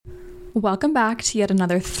Welcome back to yet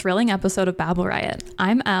another thrilling episode of Babble Riot.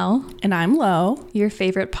 I'm Elle. And I'm Lo. Your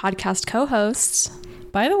favorite podcast co-hosts.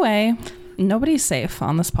 By the way, nobody's safe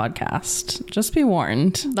on this podcast. Just be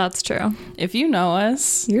warned. That's true. If you know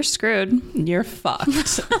us, you're screwed. You're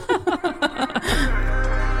fucked.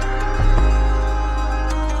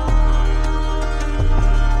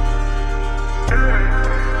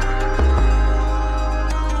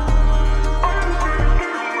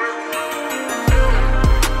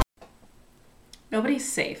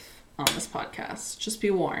 Nobody's safe on this podcast. Just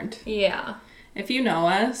be warned. Yeah. If you know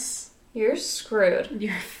us, you're screwed.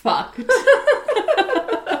 You're fucked.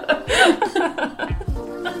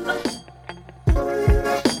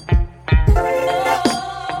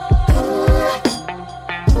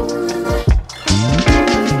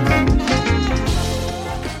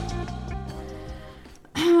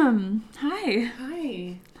 Hi.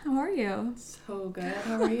 Hi. How are you? So good.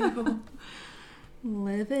 How are you?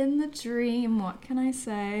 Living the dream. What can I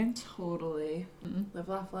say? Totally. Live,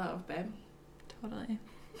 laugh, love, babe. Totally.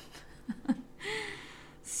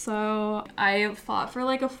 So I fought for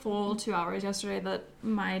like a full 2 hours yesterday that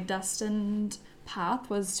my destined path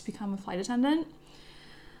was to become a flight attendant.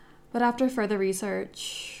 But after further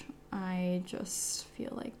research, I just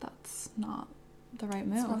feel like that's not the right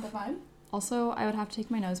move. It's not the vibe? Also, I would have to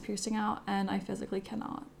take my nose piercing out, and I physically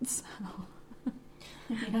cannot. So.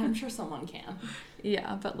 I'm sure someone can.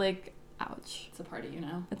 Yeah, but like, ouch. It's a part of you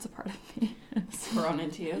now. It's a part of me. It's thrown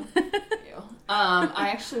into you. Ew. I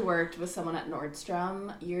actually worked with someone at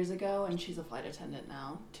Nordstrom years ago, and she's a flight attendant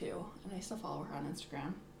now, too. And I still follow her on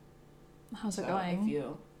Instagram. How's it going?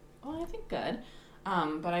 Well, I think good.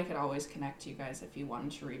 But I could always connect you guys if you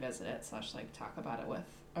wanted to revisit it / like talk about it with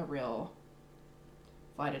a real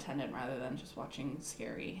flight attendant rather than just watching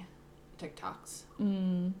scary TikToks.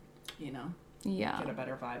 You know? Yeah. Get a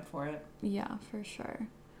better vibe for it. Yeah, for sure.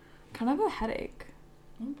 Kind of a headache.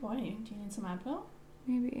 Oh boy, do you need some Advil?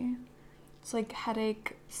 Maybe. It's like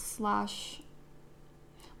headache /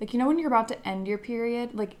 like, you know when you're about to end your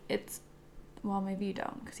period? Like, it's... Well, maybe you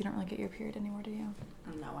don't, because you don't really get your period anymore, do you?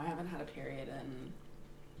 No, I haven't had a period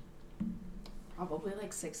in probably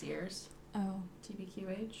like 6 years. Oh.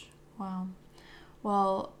 TBQH. Wow.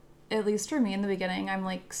 Well, at least for me in the beginning, I'm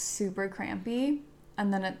like super crampy.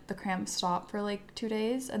 And then the cramps stop for like 2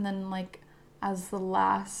 days. And then like as the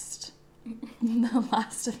last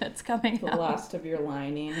of it's coming out. The last of your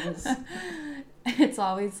linings. It's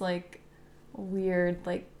always like weird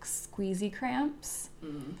like squeezy cramps. Do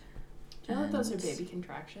you know that those are baby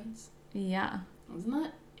contractions? Yeah. Isn't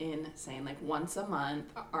that insane? Like once a month,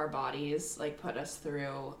 our bodies like put us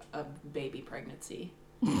through a baby pregnancy.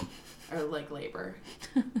 Or like labor.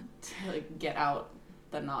 To like get out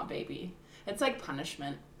the not baby. It's like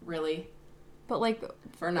punishment, really. But like...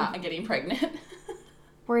 For not getting pregnant.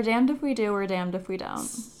 We're damned if we do, we're damned if we don't.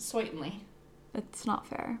 Certainly. It's not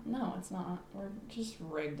fair. No, it's not. We're just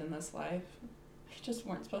rigged in this life. We just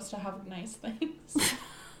weren't supposed to have nice things.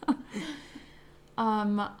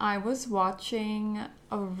 I was watching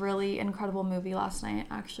a really incredible movie last night,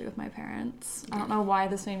 actually, with my parents. I don't know why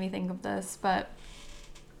this made me think of this, but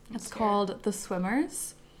it's called The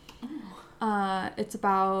Swimmers. Oh. It's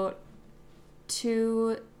about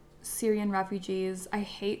 2 Syrian refugees. I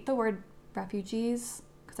hate the word refugees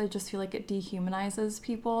because I just feel like it dehumanizes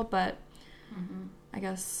people, but I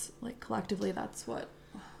guess like collectively that's what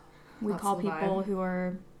we call people who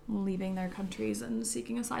are leaving their countries and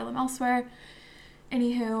seeking asylum elsewhere.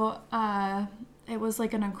 Anywho, it was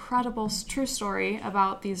like an incredible true story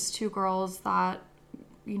about these 2 girls that,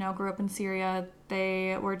 you know, grew up in Syria.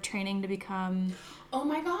 They were training to become... Oh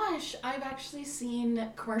my gosh, I've actually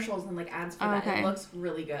seen commercials and like ads for that. It looks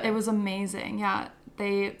really good. It was amazing. Yeah,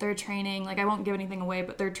 they're training, like I won't give anything away,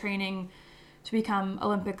 but they're training to become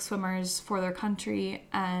Olympic swimmers for their country,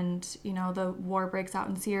 and you know, the war breaks out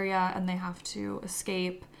in Syria and they have to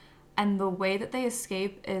escape, and the way that they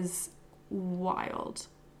escape is wild.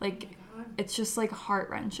 Like it's just like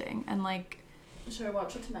heart-wrenching, and like... Should I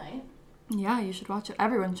watch it tonight? Yeah, you should watch it.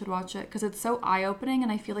 Everyone should watch it because it's so eye-opening, and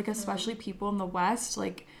I feel like especially people in the West,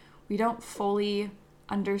 like, we don't fully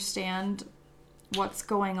understand what's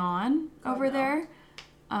going on over there.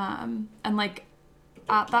 And, like,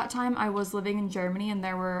 at that time, I was living in Germany, and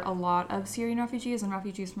there were a lot of Syrian refugees and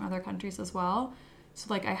refugees from other countries as well. So,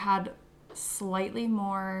 like, I had slightly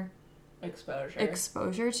more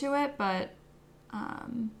exposure to it, but,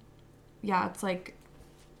 yeah, it's like,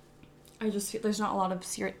 I just feel there's not a lot of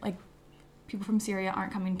people from Syria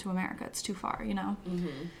aren't coming to America. It's too far, you know?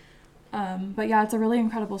 But yeah, it's a really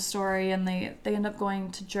incredible story, and they end up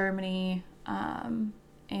going to Germany,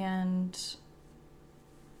 and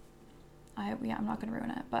I'm not gonna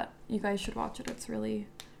ruin it, but you guys should watch it. It's really,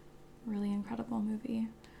 really incredible movie.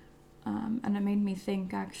 And it made me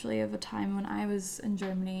think actually of a time when I was in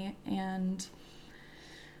Germany and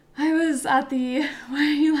I was at the. Why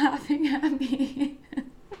are you laughing at me?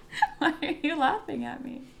 Why are you laughing at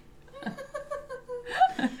me?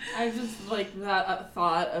 I just like that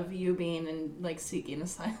thought of you being in like seeking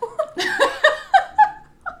asylum.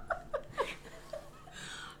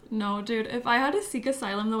 No, dude, if I had to seek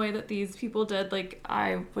asylum the way that these people did, like,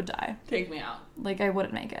 I would die. Take me out. Like, I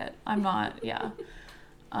wouldn't make it. I'm not, yeah.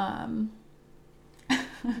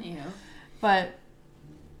 Yeah. But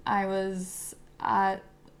I was at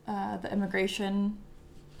the immigration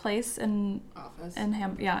place Office. in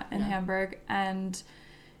Hamburg, and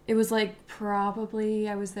it was like probably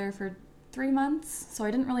I was there for 3 months, so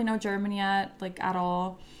I didn't really know German yet, like at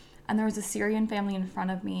all. And there was a Syrian family in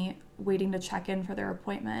front of me waiting to check in for their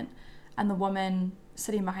appointment, and the woman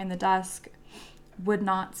sitting behind the desk would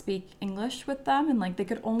not speak English with them, and like they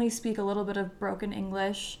could only speak a little bit of broken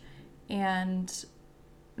English and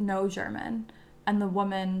no German. And the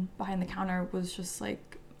woman behind the counter was just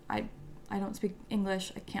like, I don't speak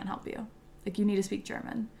English, I can't help you. Like, you need to speak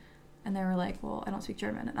German. And they were like, well, I don't speak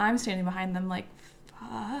German. And I'm standing behind them like,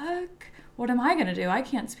 fuck, what am I gonna do? I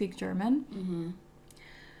can't speak German. Mm-hmm.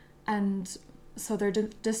 And so they're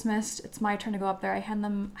dismissed. It's my turn to go up there. I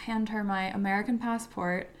hand her my American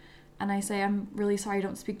passport, and I say, I'm really sorry I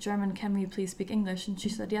don't speak German. Can we please speak English? And she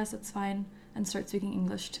said, yes, it's fine, and started speaking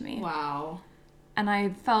English to me. Wow. And I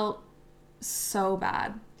felt so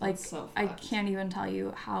bad. Like, so I can't even tell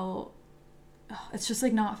you how... it's just,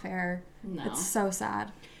 like, not fair. No. It's so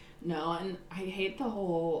sad. No, and I hate the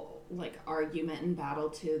whole, like, argument and battle,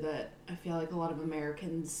 too, that I feel like a lot of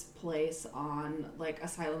Americans place on, like,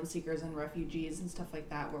 asylum seekers and refugees and stuff like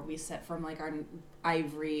that, where we sit from, like, our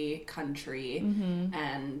ivory country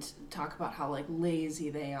and talk about how, like, lazy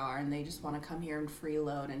they are and they just want to come here and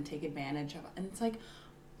freeload and take advantage of it. And it's like,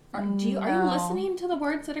 are you listening to the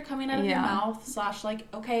words that are coming out of your mouth? / like,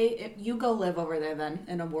 okay, you go live over there then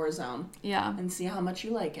in a war zone. Yeah. And see how much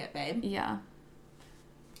you like it, babe. Yeah.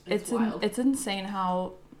 It's wild. It's insane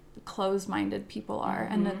how closed-minded people are.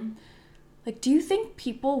 And like, do you think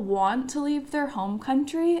people want to leave their home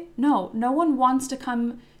country? No one wants to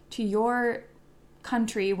come to your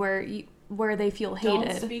country where they feel hated.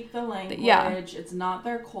 Don't speak the language. Yeah. It's not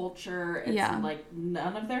their culture. It's like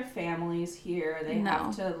none of their families here. They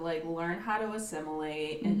have to like learn how to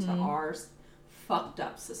assimilate into our fucked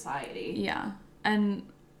up society. Yeah. And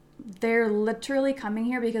they're literally coming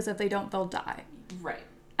here because if they don't, they'll die. Right.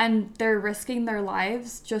 And they're risking their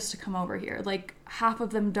lives just to come over here. Like, half of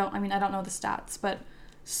them don't, I mean, I don't know the stats, but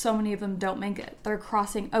so many of them don't make it. They're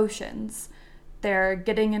crossing oceans. They're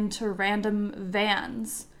getting into random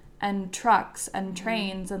vans and trucks and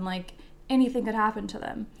trains, and, like, anything could happen to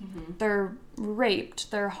them. They're raped,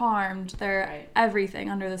 they're harmed, they're everything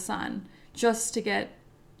under the sun just to get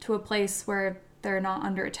to a place where they're not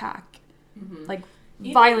under attack. Like,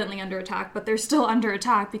 violently under attack, but they're still under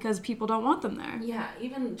attack because people don't want them there. Yeah,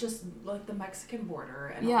 even just like the Mexican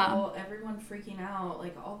border and everyone freaking out,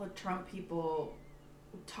 like all the Trump people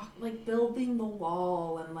talk like building the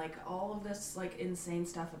wall and like all of this like insane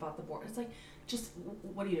stuff about the border. It's like, just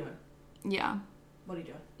what are you doing? Yeah. What are you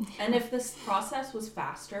doing? And if this process was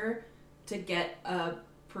faster to get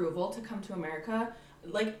approval to come to America,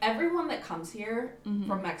 like everyone that comes here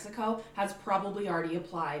from Mexico has probably already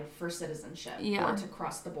applied for citizenship or to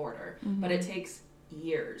cross the border, but it takes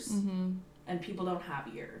years and people don't have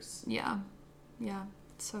years. Yeah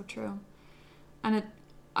it's so true. And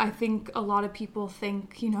I think a lot of people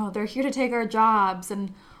think, they're here to take our jobs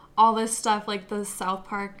and all this stuff, like the South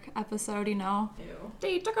Park episode, Ew.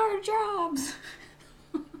 They took our jobs.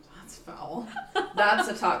 That's foul. That's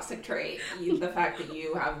a toxic trait. The fact that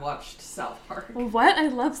you have watched South Park. What? I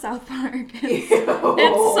love South Park. It's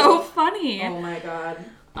so funny. Oh my god.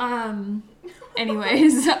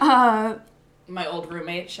 Anyways, my old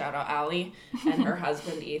roommate, shout out Allie, and her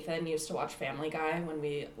husband Ethan used to watch Family Guy when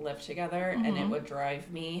we lived together, and it would drive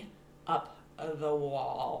me up the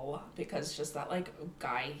wall because just that like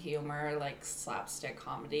guy humor, like slapstick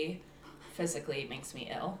comedy, physically makes me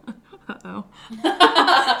ill. Uh-oh.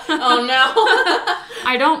 Oh no.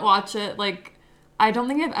 I don't watch it. Like, I don't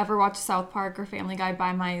think I've ever watched South Park or Family Guy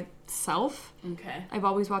by myself. Okay. I've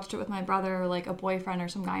always watched it with my brother or like a boyfriend or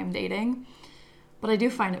some guy I'm dating. But I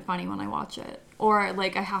do find it funny when I watch it. Or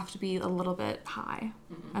like I have to be a little bit high.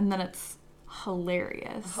 And then it's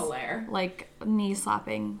hilarious. Hilarious. Like knee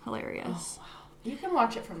slapping hilarious. Oh, wow. You can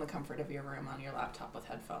watch it from the comfort of your room on your laptop with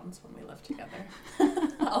headphones when we live together.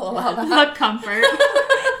 I'll allow that. The comfort.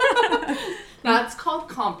 That's called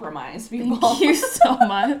compromise, people. Thank you so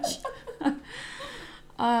much.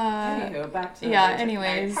 Anywho, back to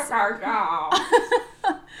anyways.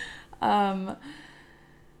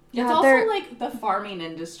 It's also like the farming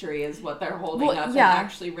industry is what they're holding up and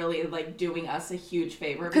actually really like doing us a huge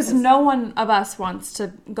favor. Because no one of us wants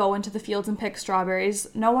to go into the fields and pick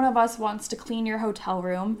strawberries. No one of us wants to clean your hotel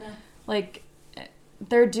room. No. Like,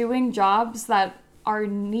 they're doing jobs that are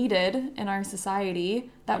needed in our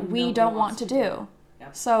society that we don't want to do.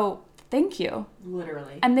 Yep. So, thank you.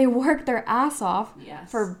 Literally. And they work their ass off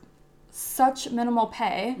for such minimal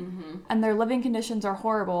pay, and their living conditions are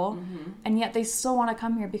horrible, and yet they still want to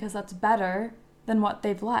come here because that's better than what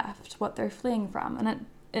they've left, what they're fleeing from. And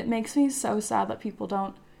it makes me so sad that people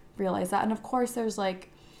don't realize that. And of course there's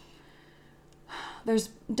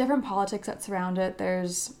different politics that surround it.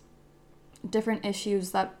 There's different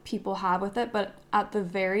issues that people have with it, but at the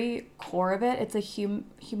very core of it, it's a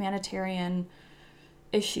humanitarian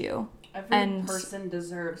issue. Every person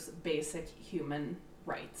deserves basic human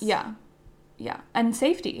rights. Yeah. And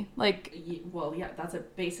safety. That's a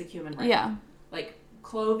basic human right. Yeah. Like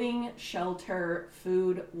clothing, shelter,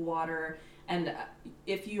 food, water, and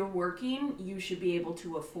if you're working, you should be able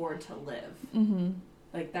to afford to live. Mm-hmm.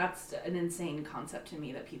 Like, that's an insane concept to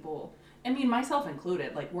me that people, I mean, myself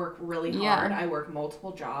included, like, work really hard. I work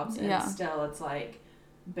multiple jobs, and still it's like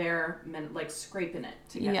scraping it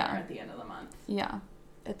together at the end of the month. Yeah.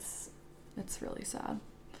 It's really sad.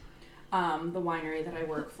 The winery that I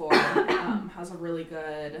work for has a really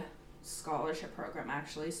good scholarship program,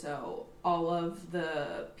 actually. So all of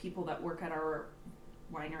the people that work at our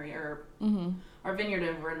winery or our vineyard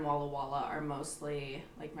over in Walla Walla are mostly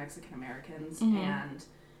like Mexican Americans, and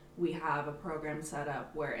we have a program set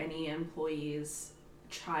up where any employee's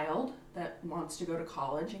child that wants to go to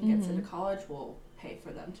college and gets into college will pay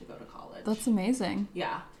for them to go to college. That's amazing.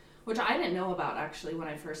 Yeah. Which I didn't know about, actually, when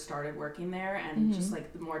I first started working there. And just,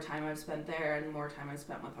 like, the more time I've spent there and the more time I've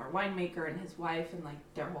spent with our winemaker and his wife and, like,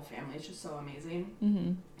 their whole family is just so amazing.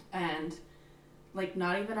 Mm-hmm. And, like,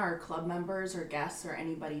 not even our club members or guests or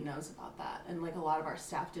anybody knows about that. And, like, a lot of our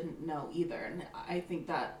staff didn't know either. And I think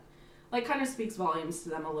that, like, kind of speaks volumes to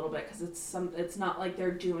them a little bit because it's not like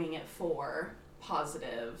they're doing it for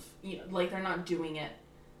positive, like, they're not doing it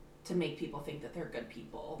to make people think that they're good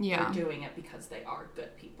people. Yeah. They're doing it because they are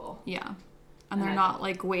good people. Yeah. And they're not,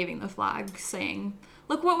 like, waving the flag saying,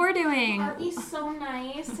 look what we're doing. Aren't we so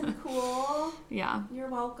nice and cool? Yeah. You're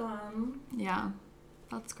welcome. Yeah.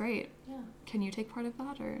 That's great. Yeah. Can you take part of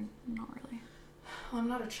that or not really? Well, I'm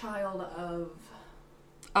not a child of...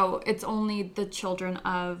 Oh, it's only the children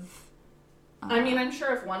of... I mean, I'm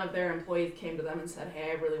sure if one of their employees came to them and said,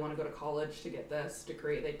 hey, I really want to go to college to get this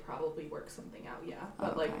degree, they'd probably work something out, yeah.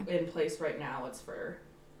 But, like, in place right now, it's for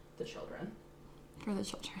the children. For the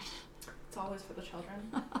children. It's always for the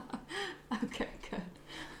children. Okay, good.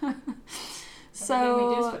 Everything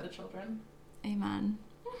we do is for the children. Amen.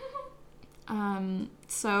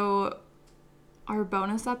 So, our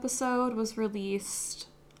bonus episode was released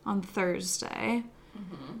on Thursday.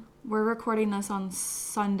 Mm-hmm. We're recording this on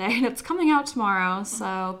Sunday, and it's coming out tomorrow,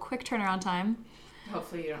 so quick turnaround time.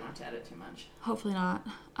 Hopefully you don't have to edit too much. Hopefully not.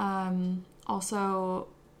 Also,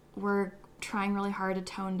 we're trying really hard to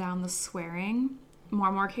tone down the swearing.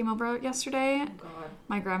 More came over yesterday, oh God.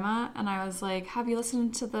 My grandma, and I was like, have you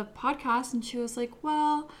listened to the podcast? And she was like,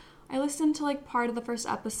 well, I listened to, like, part of the first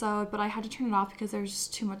episode, but I had to turn it off because there's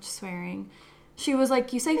just too much swearing. She was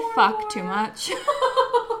like, you say fuck too much.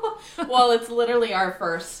 Well, it's literally our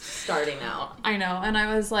first starting out. I know. And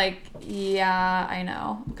I was like, yeah, I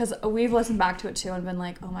know. Because we've listened back to it too and been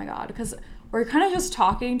like, oh my God. Because we're kind of just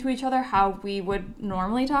talking to each other how we would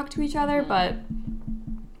normally talk to each other. But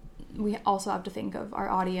we also have to think of our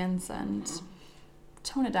audience and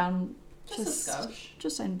tone it down just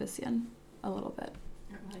ein bisschen, a little bit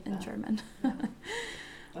like in that. German. Yeah.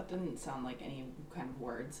 That didn't sound like any kind of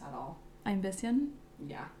words at all. Ein bisschen?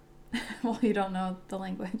 Yeah. Well, you don't know the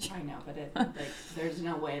language. I know, but it like there's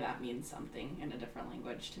no way that means something in a different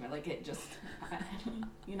language to me. Like it just,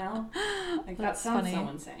 like that sounds funny. So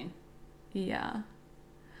insane. Yeah,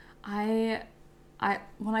 I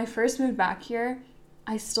when I first moved back here,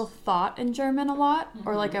 I still thought in German a lot,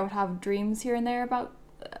 or like I would have dreams here and there about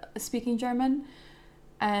speaking German,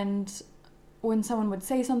 and when someone would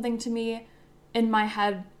say something to me, in my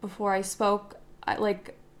head before I spoke,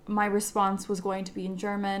 my response was going to be in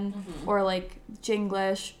German or like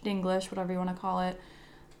Jinglish, Dinglish, whatever you want to call it.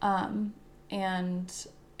 And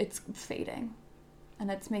it's fading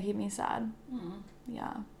and it's making me sad.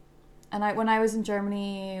 Yeah. And when I was in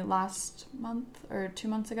Germany last month or 2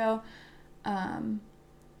 months ago,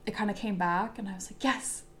 it kind of came back, and I was like,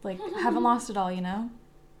 yes, like, I haven't lost it all, you know?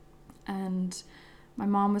 And my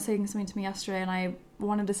mom was saying something to me yesterday, and I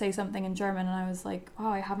wanted to say something in German, and I was like,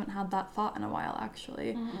 wow, I haven't had that thought in a while,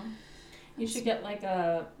 actually. You should get like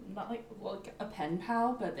not like a pen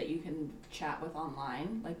pal, but that you can chat with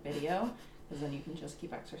online, like video, because then you can just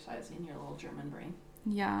keep exercising your little German brain.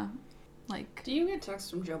 Yeah. Like, do you get texts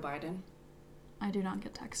from Joe Biden? I do not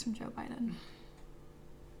get texts from Joe Biden.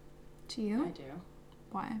 Do you? I do.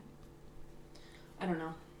 Why? I don't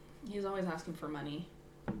know. He's always asking for money.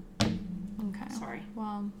 Okay. Sorry.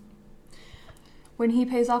 Well, when he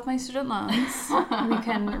pays off my student loans, we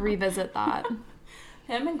can revisit that.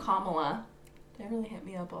 Him and Kamala, they really hit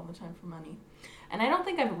me up all the time for money. And I don't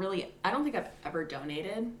think I've ever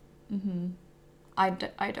donated. I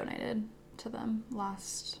donated to them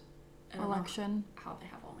last election. How they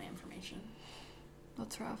have all my information.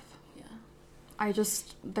 That's rough. Yeah.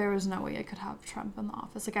 There was no way I could have Trump in the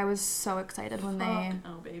office. Like, I was so excited when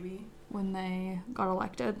they got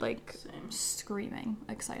elected, like, Same. Screaming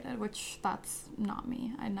excited, which that's not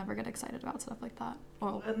me. I never get excited about stuff like that.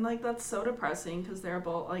 Well, and, like, that's so depressing because they're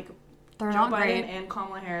both, like, they're Joe not Biden great. and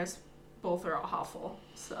Kamala Harris both are awful.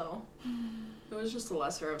 So it was just the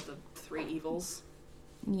lesser of the three evils.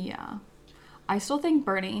 Yeah. I still think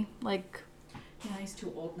Bernie, like... Yeah, he's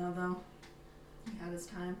too old now, though. He had his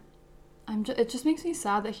time. It just makes me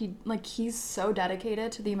sad that he's so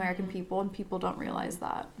dedicated to the American people, and people don't realize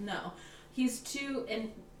that. No. He's too...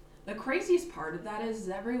 And the craziest part of that is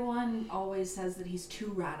everyone always says that he's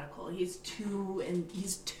too radical. He's too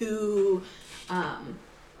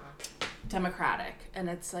democratic. And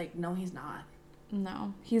it's like, no, he's not.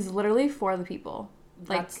 No. He's literally for the people.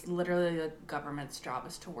 That's literally the government's job,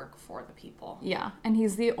 is to work for the people. Yeah, and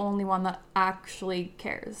he's the only one that actually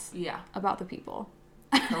cares about the people.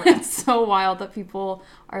 It's so wild that people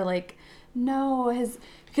are like, no,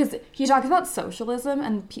 because he talks about socialism,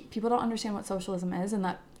 and people don't understand what socialism is, and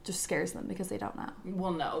that just scares them because they don't know.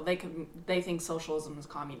 Well, no, they think socialism is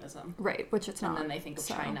communism. Right, which it's not. And then they think of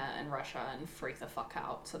China and Russia and freak the fuck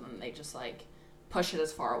out, so then they just, like, push it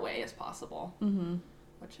as far away as possible.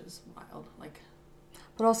 Which is wild, like...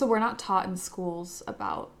 But also, we're not taught in schools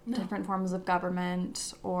about different forms of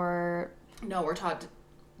government or... No, we're taught,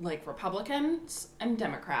 like, Republicans and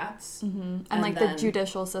Democrats. And like, the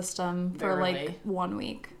judicial system for, like, 1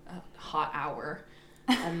 week. A hot hour.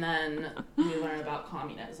 And then we learn about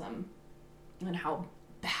communism and how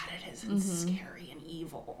bad it is and scary and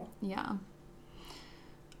evil. Yeah.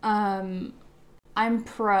 I'm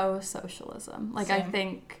pro-socialism. Like, Same. I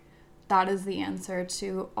think that is the answer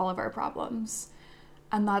to all of our problems.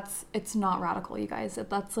 And it's not radical, you guys.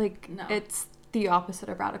 That's like, It's the opposite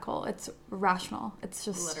of radical. It's rational. It's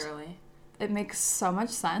just... Literally. It makes so much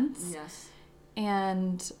sense. Yes.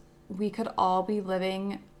 And we could all be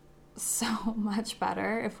living so much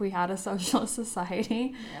better if we had a socialist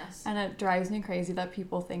society. Yes. And it drives me crazy that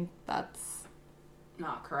people think that's...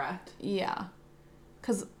 not correct. Yeah.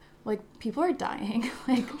 Because, like, people are dying.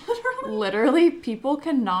 Like, literally, people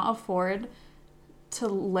cannot afford to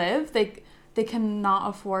live. They cannot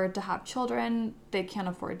afford to have children. They can't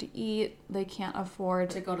afford to eat. They can't afford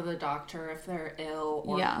to go to the doctor if they're ill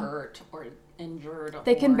or hurt or injured.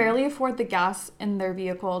 They can barely afford the gas in their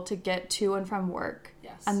vehicle to get to and from work.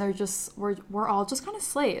 Yes. And they're just, we're all just kind of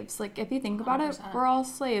slaves. Like, if you think about 100%. It, we're all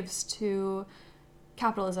slaves to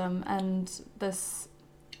capitalism and this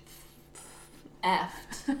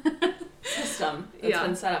effed system that's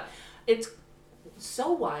been set up. It's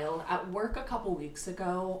so wild. At work a couple weeks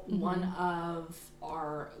ago, one of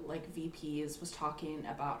our, like, VPs was talking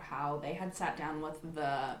about how they had sat down with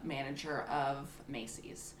the manager of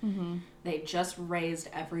Macy's. They just raised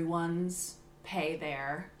everyone's pay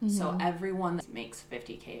there, so everyone makes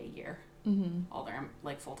 $50K a year. All their,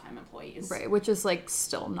 like, full-time employees, right? Which is, like,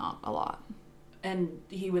 still not a lot. And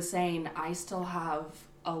he was saying, I still have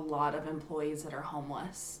a lot of employees that are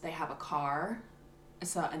homeless. They have a car,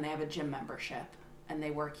 and they have a gym membership. And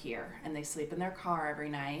they work here, and they sleep in their car every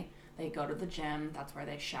night. They go to the gym. That's where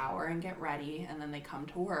they shower and get ready, and then they come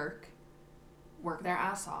to work their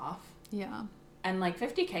ass off. Yeah. And, like,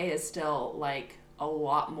 $50K is still, like, a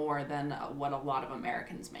lot more than what a lot of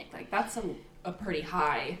Americans make. Like, that's a pretty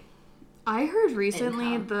high I heard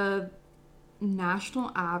recently income. The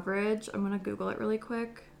national average, I'm going to Google it really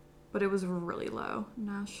quick, but it was really low.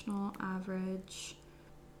 National average.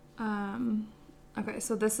 Okay,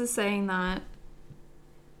 so this is saying that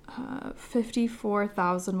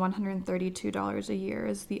 $54,132 a year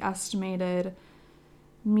is the estimated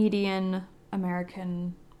median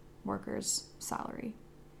American worker's salary.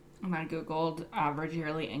 And I Googled average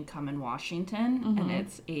yearly income in Washington, and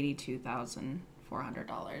it's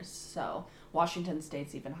 $82,400. So Washington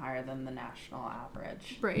State's even higher than the national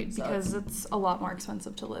average. Right, so because it's a lot more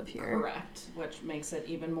expensive to live here. Correct, which makes it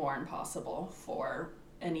even more impossible for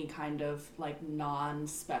any kind of like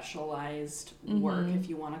non-specialized work, if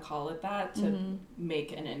you want to call it that, to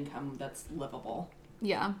make an income that's livable.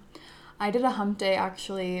 Yeah. I did a hump day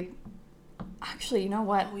actually, you know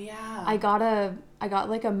what? Oh yeah. I got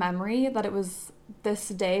like a memory that it was this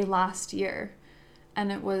day last year.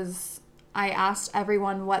 And it was, I asked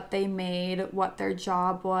everyone what they made, what their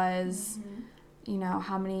job was, you know,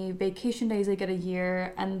 how many vacation days they get a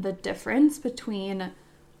year, and the difference between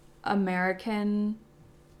American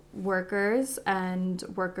workers and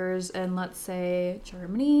workers in, let's say,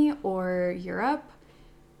 Germany or Europe,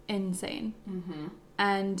 insane.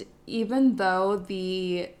 And even though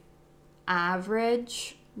the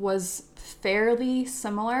average was fairly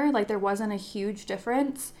similar, like there wasn't a huge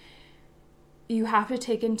difference, you have to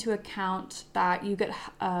take into account that you get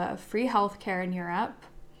free healthcare in Europe,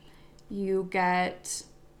 you get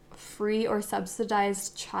free or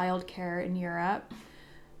subsidized childcare in Europe,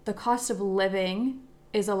 the cost of living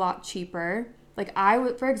is a lot cheaper. Like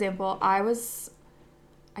for example, I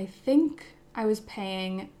think I was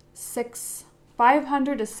paying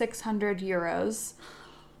 500 to 600 euros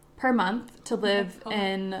per month to live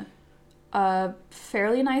in a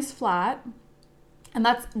fairly nice flat. And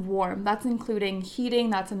that's warm. That's including heating.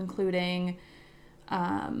 That's including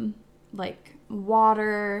like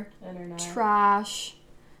water, Internet. trash.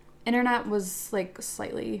 Internet was like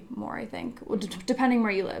slightly more, I think, depending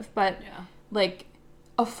where you live. But like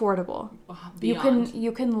affordable. Beyond.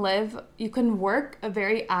 You can work a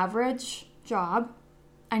very average job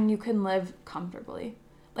and you can live comfortably.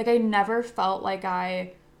 Like I never felt like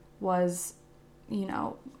I was, you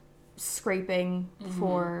know, scraping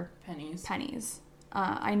for pennies.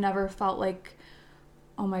 I never felt like,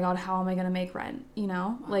 oh my God, how am I going to make rent? You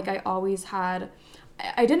know, like I always had,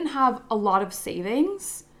 I didn't have a lot of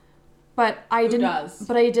savings, but I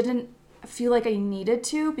didn't feel like I needed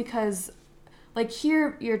to, because like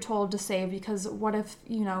here you're told to save because what if,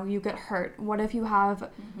 you know, you get hurt? What if you have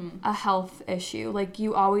a health issue? Like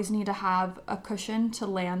you always need to have a cushion to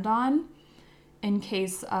land on in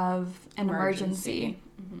case of an emergency.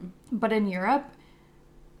 But in Europe,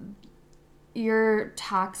 your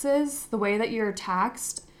taxes, the way that you're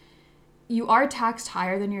taxed, you are taxed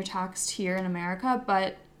higher than you're taxed here in America,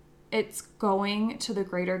 but it's going to the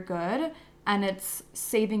greater good and it's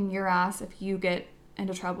saving your ass if you get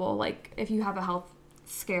into trouble. Like if you have a health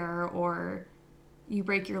scare or you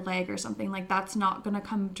break your leg or something, like that's not going to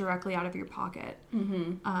come directly out of your pocket.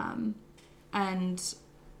 And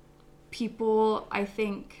people, I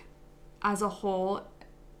think, as a whole,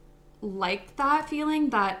 like that feeling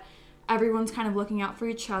that everyone's kind of looking out for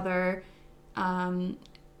each other.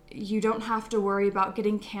 You don't have to worry about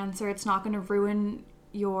getting cancer. It's not going to ruin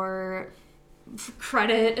your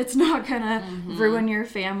credit. It's not going to ruin your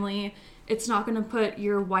family. It's not going to put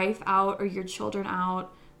your wife out or your children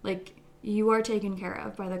out. Like, you are taken care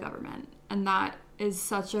of by the government. And that is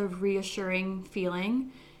such a reassuring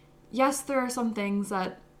feeling. Yes, there are some things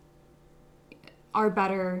that are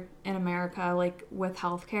better in America, like with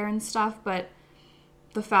healthcare and stuff, but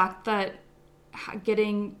the fact that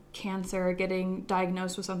getting cancer, getting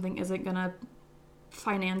diagnosed with something isn't going to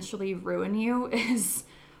financially ruin you is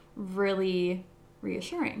really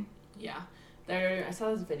reassuring. Yeah. I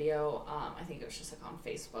saw this video, I think it was just like on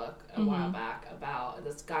Facebook a while back, about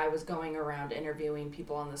this guy was going around interviewing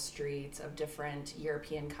people on the streets of different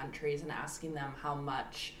European countries and asking them how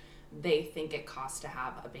much they think it costs to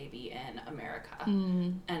have a baby in America.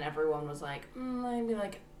 And everyone was like, maybe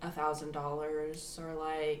like $1,000 or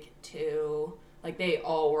like $2,000. Like they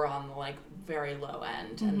all were on the like very low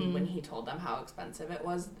end. And when he told them how expensive it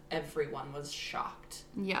was, everyone was shocked.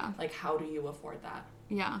 Yeah. Like, how do you afford that?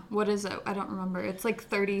 Yeah. What is it? I don't remember. It's like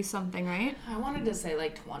 30 something, right? I wanted to say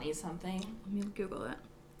like 20 something. Let me Google it.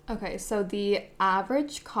 Okay, so the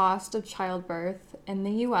average cost of childbirth in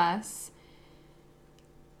the US,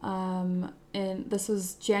 this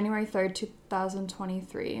was January 3rd,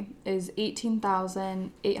 2023, is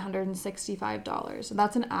 $18,865. So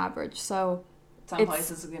that's an average. So some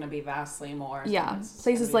places are going to be vastly more. Yeah,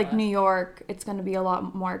 places like New York, it's going to be a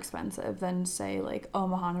lot more expensive than, say, like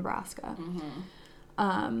Omaha, Nebraska.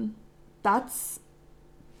 That's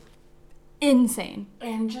insane.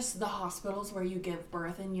 And just the hospitals where you give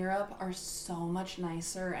birth in Europe are so much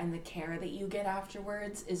nicer, and the care that you get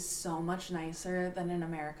afterwards is so much nicer than in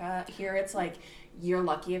America. Here it's like you're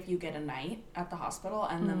lucky if you get a night at the hospital,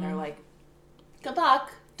 and then they're like, good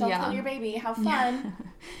luck. Don't kill your baby. Have fun.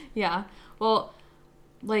 Yeah. Well,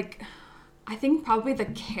 like, I think probably the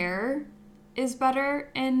care is better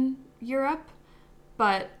in Europe,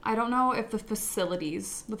 but I don't know if the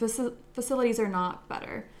facilities are not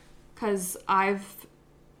better, because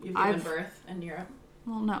You've given birth in Europe?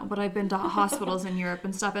 Well, no, but I've been to hospitals in Europe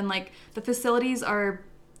and stuff, and, like, the facilities are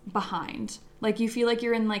behind. Like, you feel like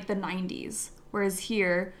you're in, like, the 90s, whereas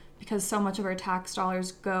here, because so much of our tax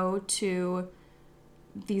dollars go to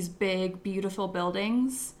these big, beautiful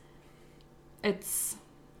buildings, I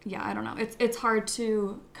don't know. It's hard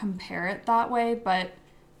to compare it that way, but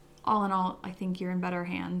all in all, I think you're in better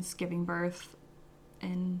hands giving birth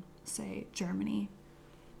in, say, Germany,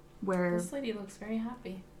 where... This lady looks very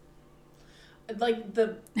happy. Like,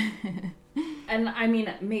 and I mean,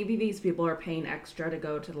 maybe these people are paying extra to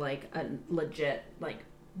go to, like, a legit, like,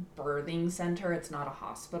 birthing center. It's not a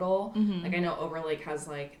hospital. Mm-hmm. Like, I know Overlake has,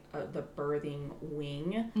 like, the birthing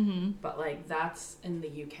wing, mm-hmm. but, like, that's in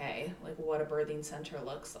the UK, like, what a birthing center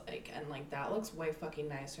looks like, and, like, that looks way fucking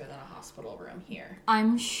nicer than a hospital room here.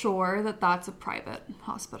 I'm sure that that's a private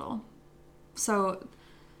hospital. So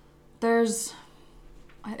it's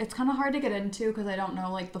kind of hard to get into because I don't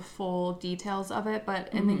know, like, the full details of it,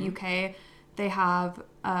 but in the UK, they have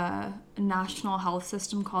a national health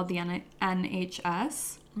system called the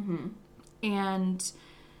NHS, and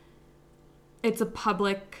it's a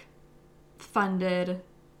public-funded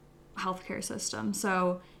healthcare system,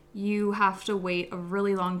 so you have to wait a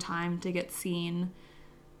really long time to get seen.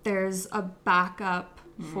 There's a backup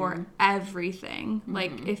for everything.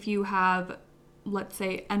 Like, if you have, let's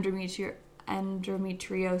say,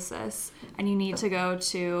 endometriosis and you need to go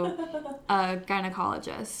to a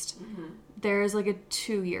gynecologist, there's, like, a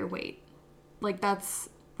 2-year wait. Like, that's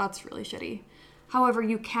really shitty. However,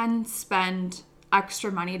 you can spend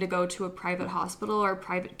extra money to go to a private hospital or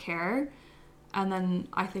private care, and then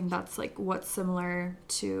I think that's, like, what's similar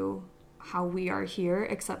to how we are here,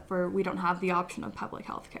 except for we don't have the option of public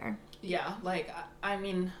health care. Yeah, like, I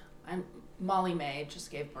mean, Molly May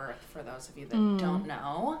just gave birth, for those of you that don't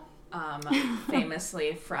know.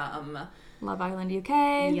 Famously from Love Island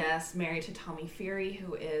UK. Yes, married to Tommy Fury,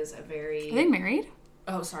 who is a very... Are they married?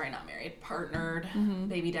 Oh, sorry, not married. Partnered,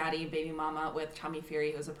 baby daddy, baby mama with Tommy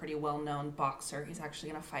Fury, who's a pretty well-known boxer. He's actually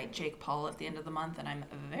going to fight Jake Paul at the end of the month, and I'm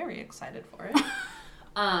very excited for it.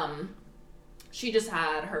 She just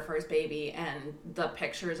had her first baby, and the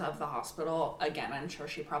pictures of the hospital, again, I'm sure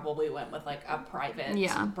she probably went with, like, a private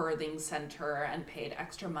birthing center and paid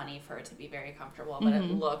extra money for it to be very comfortable, but it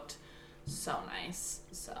looked so nice.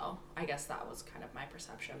 So I guess that was kind of my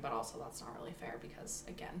perception, but also that's not really fair because,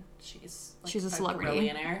 again, she's a celebrity,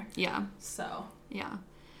 billionaire. Yeah. So yeah,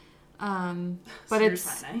 but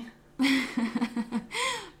it's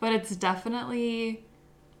but it's definitely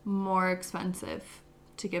more expensive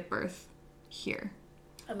to give birth here.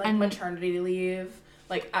 And, like, maternity leave,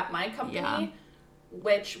 like, at my company,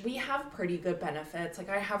 which we have pretty good benefits. Like,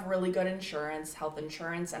 I have really good insurance, health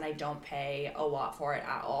insurance, and I don't pay a lot for it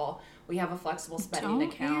at all. We have a flexible spending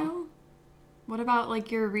account. You? What about,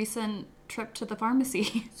 like, your recent trip to the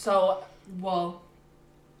pharmacy? So, well,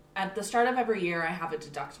 at the start of every year, I have a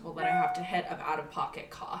deductible that I have to hit of out-of-pocket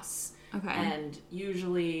costs. Okay. And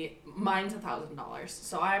usually, mine's $1,000.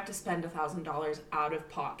 So I have to spend $1,000 out of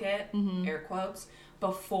pocket, air quotes,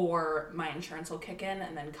 before my insurance will kick in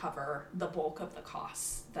and then cover the bulk of the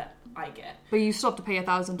costs that I get. But you still have to pay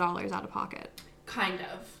 $1,000 out of pocket. Kind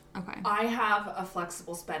of. Okay. I have a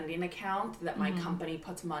flexible spending account that my company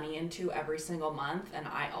puts money into every single month, and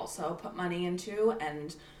I also put money into,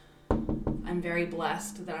 and I'm very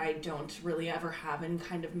blessed that I don't really ever have any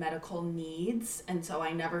kind of medical needs, and so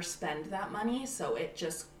I never spend that money, so it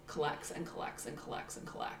just collects and collects and collects and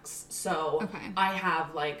collects. So I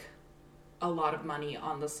have, like, a lot of money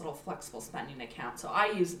on this little flexible spending account, so I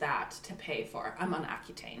use that to pay for. I'm on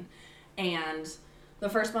Accutane, and the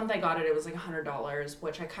first month I got it, it was like $100,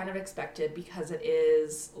 which I kind of expected because it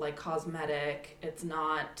is, like, cosmetic. It's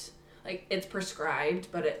not... like, it's prescribed,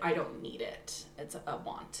 but I don't need it. It's a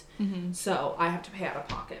want. So I have to pay out of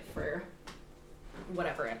pocket for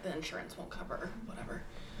whatever the insurance won't cover, whatever.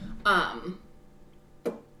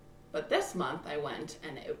 But this month I went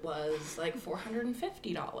and it was like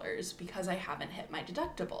 $450 because I haven't hit my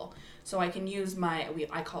deductible. So I can use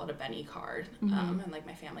I call it a Benny card. And, like,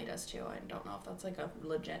 my family does too. I don't know if that's, like, a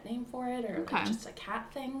legit name for it or like just a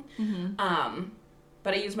cat thing.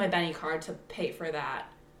 But I use my Benny card to pay for that.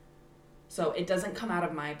 So it doesn't come out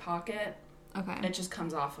of my pocket. Okay. It just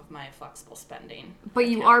comes off of my flexible spending. But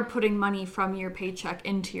you are putting money from your paycheck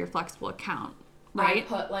into your flexible account, right? I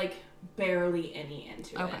put, like, barely any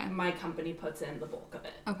into it. My company puts in the bulk of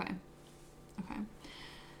it. Okay.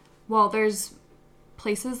 Well, there's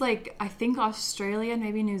places like, I think Australia and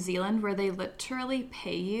maybe New Zealand, where they literally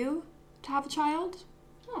pay you to have a child.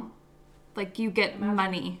 Oh. Like, you get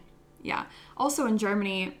money. Yeah. Also in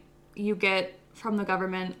Germany, you get from the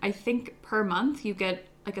government, I think per month, you get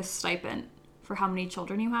like a stipend for how many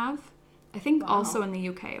children you have. I think also in the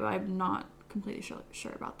UK, but I'm not completely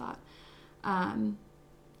sure about that.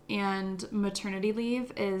 And maternity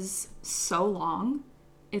leave is so long.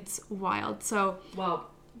 It's wild. So, well,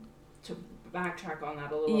 to backtrack on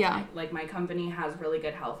that a little, yeah, like my company has really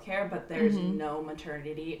good healthcare, but there's no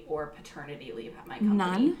maternity or paternity leave at my company.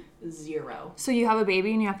 None? 0. So you have a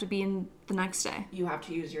baby and you have to be in the next day. You have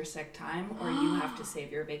to use your sick time, or you have to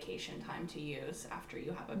save your vacation time to use after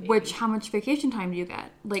you have a baby. How much vacation time do you get?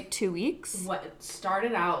 Like 2 weeks? What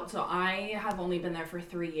started out, so I have only been there for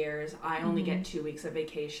 3 years. I only get 2 weeks of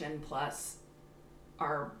vacation, plus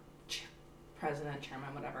our president,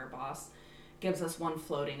 chairman, whatever, boss, gives us 1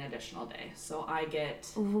 floating additional day. So I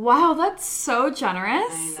get... Wow, that's so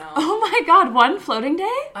generous. I know. Oh my god, 1 floating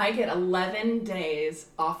day? I get 11 days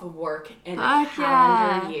off of work in a Heck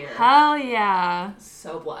calendar year. Hell yeah.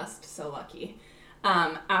 So blessed, so lucky.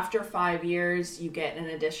 After 5 years, you get an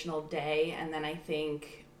additional day, and then I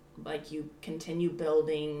think like you continue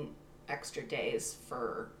building extra days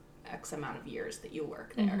for X amount of years that you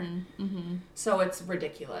work there. So it's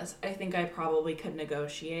ridiculous. I think I probably could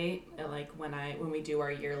negotiate, like when we do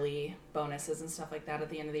our yearly bonuses and stuff like that at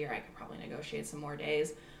the end of the year, I could probably negotiate some more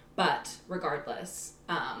days. But regardless,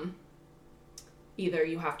 either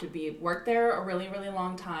you have to work there a really, really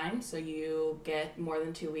long time, so you get more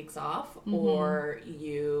than 2 weeks off, or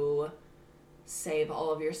you save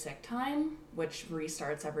all of your sick time, which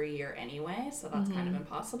restarts every year anyway, so that's kind of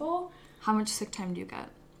impossible. How much sick time do you get?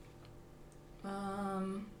 I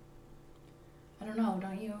don't know,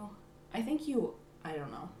 don't you? I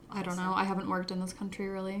don't know. I don't know. I haven't worked in this country,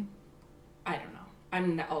 really. I don't know.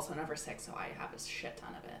 I'm also never sick, so I have a shit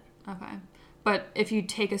ton of it. Okay. But if you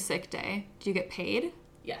take a sick day, do you get paid?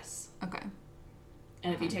 Yes. Okay.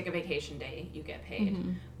 And if you take a vacation day, you get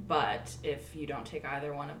paid. But if you don't take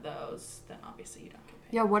either one of those, then obviously you don't get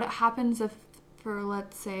paid. Yeah, what happens if, for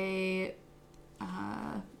let's say,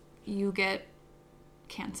 you get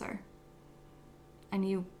cancer and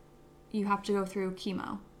you have to go through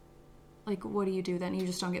chemo? Like, what do you do then? You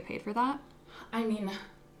just don't get paid for that? I mean,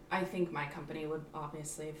 I think my company would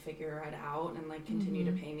obviously figure it out and like continue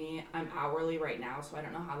to pay me. I'm hourly right now, so I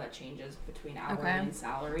don't know how that changes between hourly and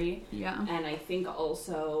salary. Yeah. And I think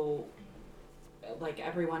also, like,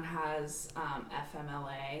 everyone has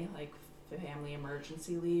FMLA, like family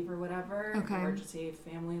emergency leave or whatever. Okay. Emergency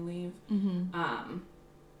family leave.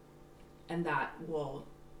 And that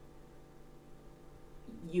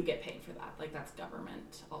you get paid for that. Like, that's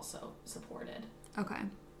government also supported. Okay.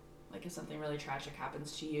 Like, if something really tragic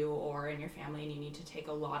happens to you or in your family and you need to take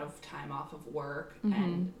a lot of time off of work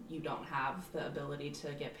and you don't have the ability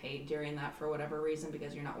to get paid during that for whatever reason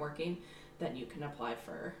because you're not working, then you can apply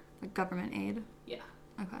for... Like government aid? Yeah.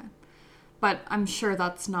 Okay. But I'm sure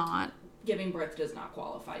that's not... Giving birth does not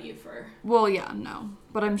qualify you for... Well, yeah, no.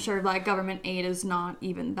 But I'm sure that government aid is not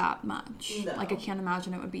even that much. No. Like, I can't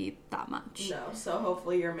imagine it would be that much. No, so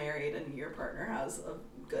hopefully you're married and your partner has a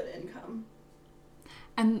good income.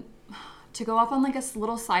 And to go off on like a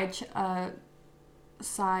little side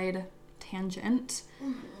tangent,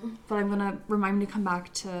 but I'm gonna remind me to come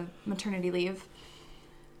back to maternity leave.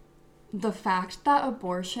 The fact that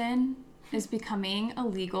abortion is becoming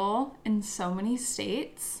illegal in so many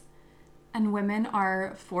states, and women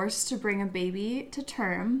are forced to bring a baby to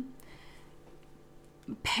term,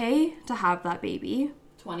 pay to have that baby.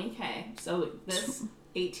 $20,000. So this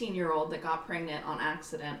 18-year-old that got pregnant on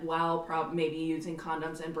accident while maybe using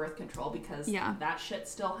condoms and birth control, because that shit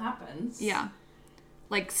still happens. Yeah.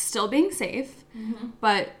 Like, still being safe,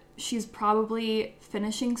 but she's probably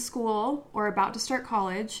finishing school or about to start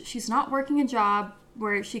college. She's not working a job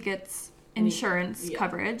where she gets insurance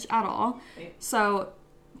coverage at all. Right. So,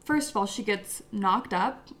 first of all, she gets knocked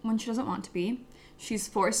up when she doesn't want to be. She's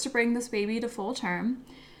forced to bring this baby to full term.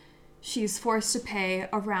 She's forced to pay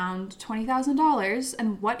around $20,000.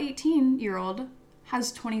 And what 18-year-old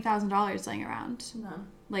has $20,000 laying around? None.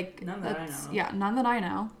 Like, none that I know. Yeah, none that I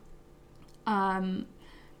know.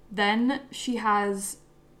 Then she has,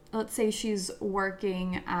 let's say she's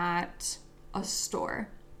working at a store.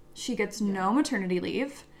 She gets no maternity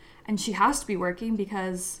leave, and she has to be working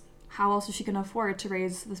because how else is she going to afford to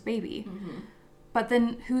raise this baby? But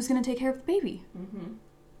then who's going to take care of the baby?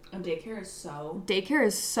 And daycare is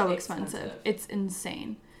so expensive. It's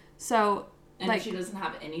insane. So, and if she doesn't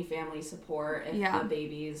have any family support, if the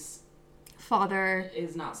baby's father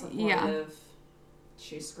is not supportive,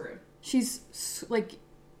 She's screwed. She's like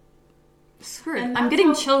screwed. And I'm getting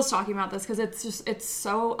how... chills talking about this because it's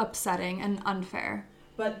so upsetting and unfair.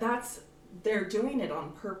 But they're doing it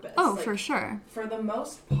on purpose. Oh, like, for sure. For the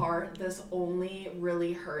most part, this only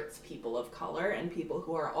really hurts people of color and people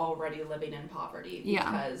who are already living in poverty.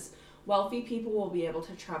 Because wealthy people will be able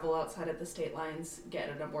to travel outside of the state lines, get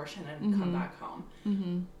an abortion, and come back home.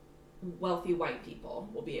 Mm-hmm. Wealthy white people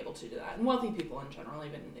will be able to do that. And wealthy people in general,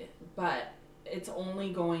 but it's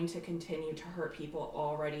only going to continue to hurt people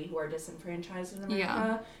already who are disenfranchised in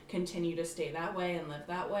America, continue to stay that way and live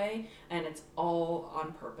that way, and it's all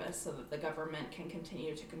on purpose so that the government can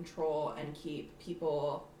continue to control and keep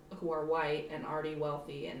people who are white and already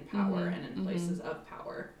wealthy in power and in places of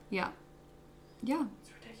power. Yeah.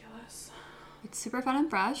 It's ridiculous. It's super fun and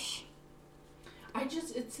fresh.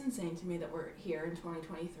 It's insane to me that we're here in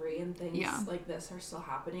 2023 and things like this are still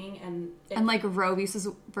happening. And like Roe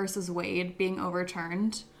versus Wade being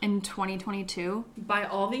overturned in 2022. By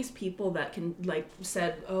all these people that can, like,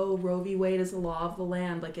 said, oh, Roe v. Wade is the law of the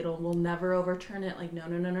land. Like, we'll never overturn it. Like, no.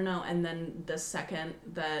 And then the second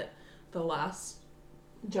that the last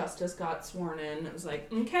justice got sworn in, it was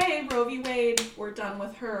like, okay, Roe v. Wade, we're done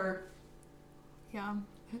with her. Yeah.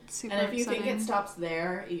 It's super and if you upsetting. think it stops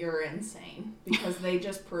there, you're insane. Because they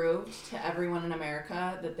just proved to everyone in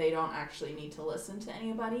America that they don't actually need to listen to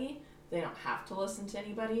anybody. They don't have to listen to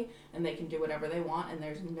anybody. And they can do whatever they want. And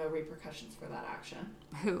there's no repercussions for that action.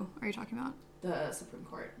 Who are you talking about? The Supreme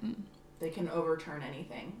Court. They can overturn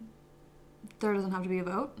anything. There doesn't have to be a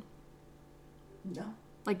vote? No.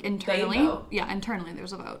 Like internally? They vote. Yeah, internally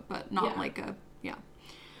there's a vote. But not like a... Yeah.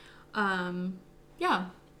 Yeah.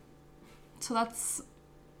 So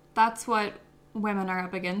that's what women are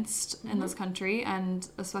up against in this country, and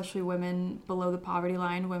especially women below the poverty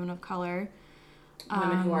line, women of color.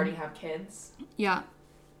 Women who already have kids. Yeah.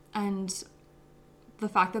 And the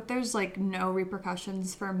fact that there's, like, no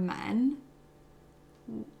repercussions for men,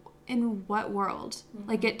 in what world?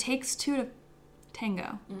 Like, it takes two to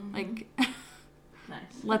tango. Like, nice.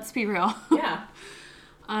 Let's be real. Yeah.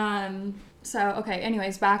 So, okay,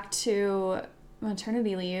 anyways, back to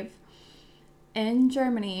maternity leave. In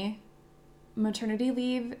Germany, maternity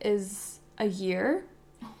leave is a year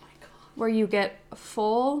where you get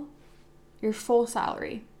your full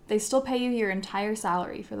salary. They still pay you your entire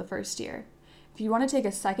salary for the first year. If you want to take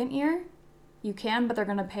a second year, you can, but they're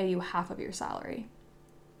going to pay you half of your salary.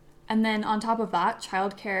 And then on top of that,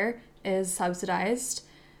 childcare is subsidized.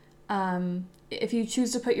 If you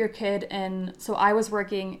choose to put your kid in... So I was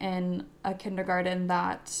working in a kindergarten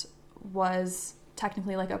that was...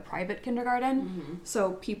 technically like a private kindergarten.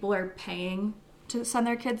 So people are paying to send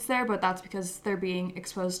their kids there, but that's because they're being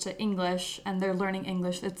exposed to English and they're learning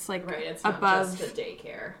English. It's like it's above not just a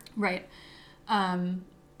daycare. Right.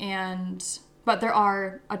 But there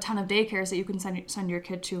are a ton of daycares that you can send your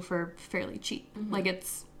kid to for fairly cheap. Like,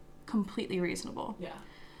 it's completely reasonable. Yeah.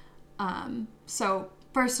 So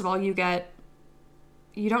first of all, you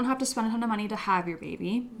don't have to spend a ton of money to have your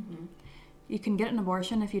baby. You can get an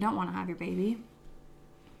abortion if you don't want to have your baby.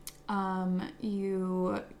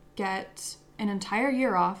 You get an entire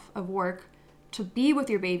year off of work to be with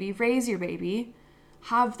your baby, raise your baby,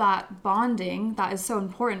 have that bonding that is so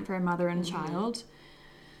important for a mother and child.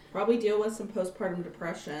 Probably deal with some postpartum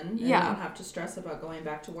depression and not have to stress about going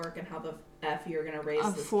back to work and how the F you're going to raise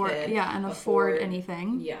this kid. Yeah, and afford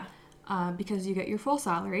anything. Yeah. Because you get your full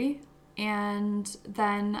salary. And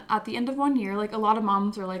then at the end of 1 year, like, a lot of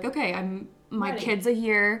moms are like, okay, my kid's a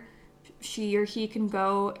year. She or he can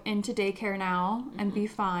go into daycare now and be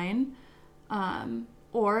fine.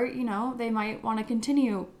 Or, they might want to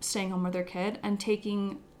continue staying home with their kid and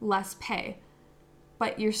taking less pay.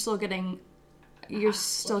 But you're still getting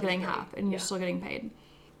half and you're still getting paid.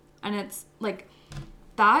 And it's like,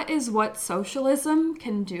 that is what socialism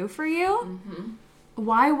can do for you.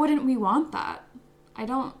 Why wouldn't we want that? I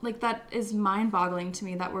don't, like, that is mind-boggling to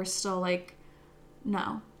me that we're still like,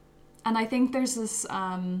 no. And I think there's this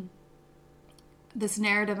this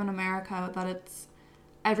narrative in America that it's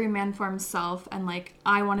every man for himself, and, like,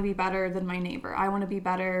 I want to be better than my neighbor. I want to be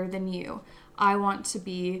better than you. I want to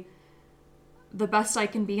be the best I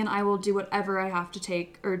can be, and I will do whatever I have to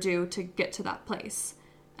take or do to get to that place.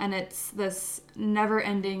 And it's this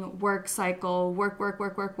never-ending work cycle,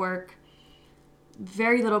 work.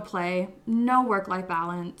 Very little play, no work-life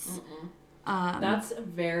balance. That's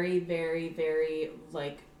very, very, very,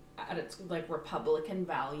 like, at its, like, Republican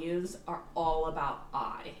values are all about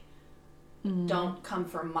I. Don't come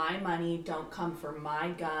for my money. Don't come for my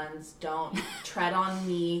guns. Don't tread on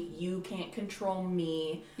me. You can't control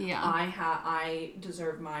me. Yeah. I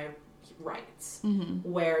deserve my rights,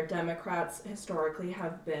 where Democrats historically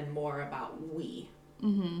have been more about we.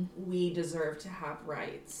 We deserve to have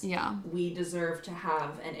rights. Yeah. We deserve to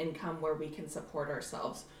have an income where we can support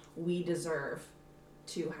ourselves. We deserve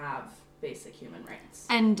to have basic human rights.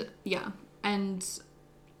 And, yeah. And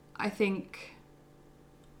I think,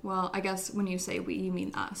 well, I guess when you say we, you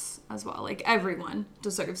mean us as well. Like, everyone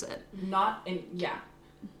deserves it.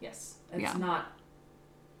 Yes. It's not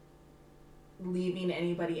leaving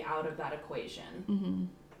anybody out of that equation.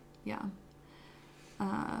 Yeah.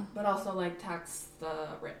 But also, like, tax the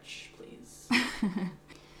rich, please.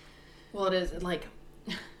 Well, it is, like,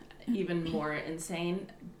 even more insane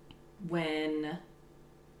when,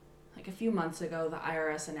 like, a few months ago, the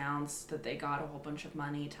IRS announced that they got a whole bunch of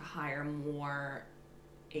money to hire more,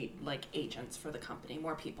 agents for the company,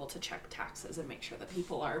 more people to check taxes and make sure that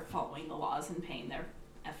people are following the laws and paying their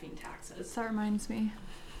effing taxes. That reminds me.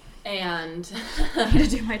 And I need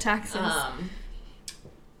to do my taxes.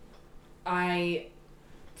 I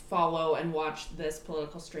follow and watch this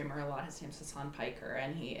political streamer a lot. His name's Hassan Piker,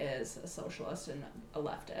 and he is a socialist and a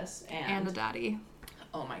leftist. And a daddy.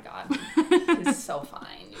 Oh my god. He's so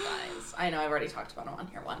fine, you guys. I know I've already talked about him on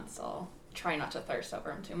here once, so I'll try not to thirst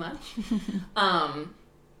over him too much.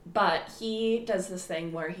 But he does this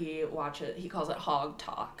thing where he calls it hog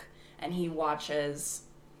talk, and he watches,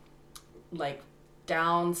 like,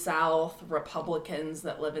 down south Republicans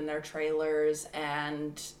that live in their trailers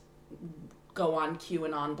and go on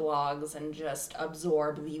QAnon blogs and just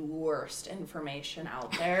absorb the worst information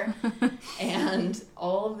out there. And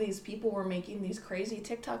all of these people were making these crazy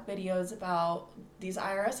TikTok videos about these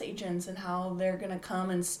IRS agents and how they're going to come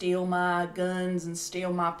and steal my guns and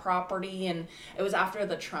steal my property. And it was after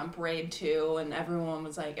the Trump raid too, and everyone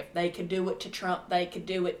was like, if they could do it to Trump, they could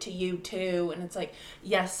do it to you too. And it's like,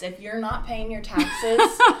 yes, if you're not paying your taxes,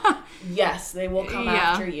 yes, they will come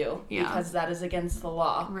after you because that is against the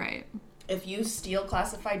law. Right. If you steal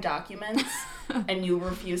classified documents and you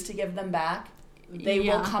refuse to give them back, they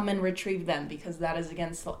will come and retrieve them because that is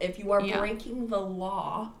against the... If you are breaking the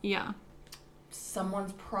law,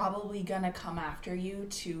 someone's probably going to come after you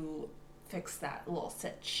to fix that little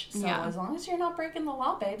sitch. So as long as you're not breaking the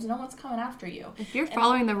law, babes, no one's coming after you. If you're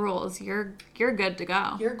following the rules, you're good to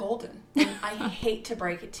go. You're golden. And I hate to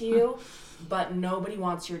break it to you, but nobody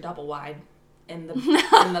wants your double wide in the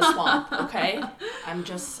swamp, okay? I'm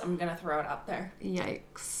gonna throw it out there.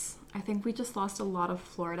 Yikes. I think we just lost a lot of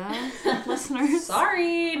Florida listeners.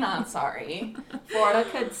 Sorry, not sorry. Florida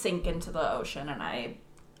could sink into the ocean and I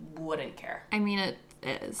wouldn't care. I mean, it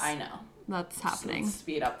is. I know. That's happening.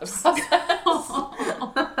 Speed up the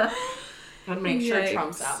process. And make sure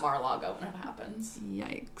Trump's at Mar-a-Lago when it happens.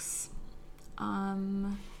 Yikes.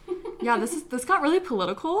 Yeah, this got really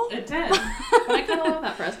political. It did. But I kind of love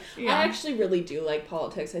that for us. Yeah. I actually really do like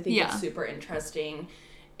politics. I think it's super interesting.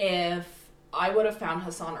 If I would have found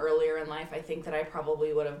Hassan earlier in life, I think that I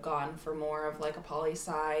probably would have gone for more of like a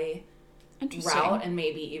poli-sci route and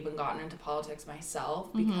maybe even gotten into politics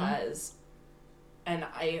myself because, and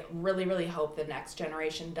I really, really hope the next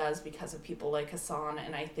generation does because of people like Hassan,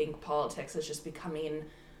 and I think politics is just becoming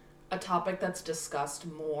a topic that's discussed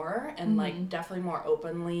more and like definitely more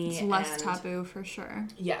openly. It's less taboo for sure.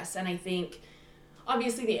 Yes, and I think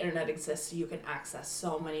obviously the internet exists so you can access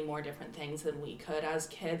so many more different things than we could as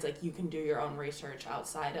kids. Like you can do your own research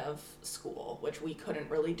outside of school, which we couldn't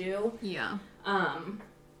really do. Yeah.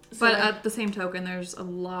 But at the same token, there's a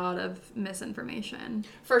lot of misinformation.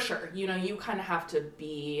 For sure. You know, you kind of have to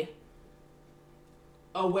be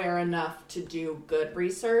aware enough to do good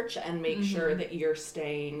research and make sure that you're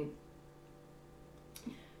staying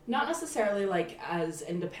not necessarily like as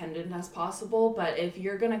independent as possible, but if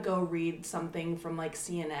you're gonna go read something from like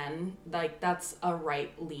CNN, like that's a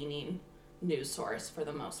right-leaning news source for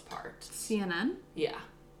the most part. CNN? Yeah.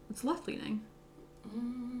 It's left-leaning.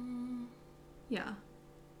 Yeah.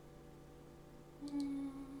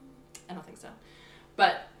 I don't think so.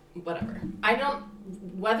 But whatever.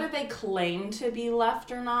 Whether they claim to be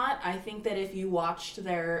left or not, I think that if you watched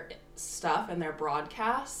their stuff and their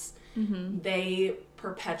broadcasts, they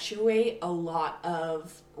perpetuate a lot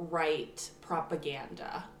of right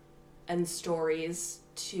propaganda and stories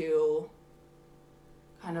to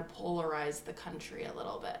kind of polarize the country a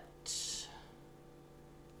little bit.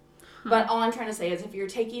 But all I'm trying to say is if you're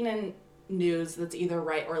taking in news that's either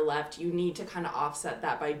right or left, you need to kind of offset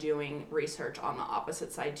that by doing research on the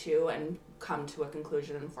opposite side too and come to a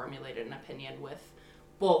conclusion and formulate an opinion with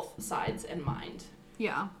both sides in mind.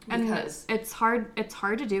 Yeah. Because it's hard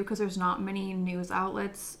to do because there's not many news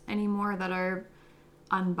outlets anymore that are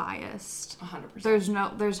unbiased.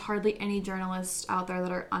 100%. There's hardly any journalists out there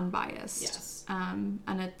that are unbiased. Yes. And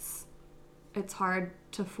it's it's hard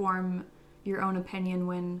to form your own opinion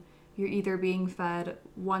when you're either being fed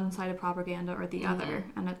one side of propaganda or the other.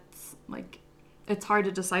 And it's like, it's hard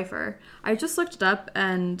to decipher. I just looked it up,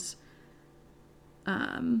 and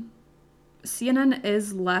CNN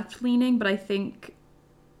is left-leaning, but I think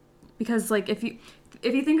because, like, if you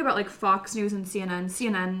think about, like, Fox News and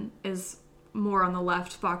CNN is more on the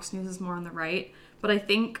left, Fox News is more on the right, but I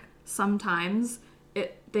think sometimes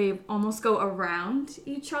they almost go around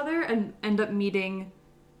each other and end up meeting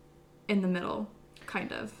in the middle,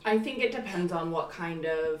 kind of. I think it depends on what kind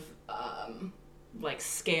of like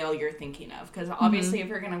scale you're thinking of, because obviously if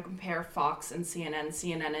you're going to compare Fox and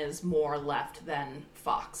CNN is more left than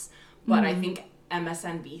Fox, but I think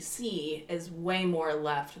MSNBC is way more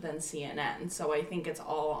left than CNN, so I think it's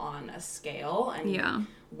all on a scale, and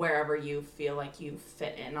wherever you feel like you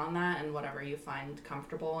fit in on that, and whatever you find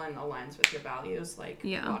comfortable and aligns with your values, like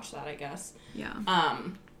watch that, I guess.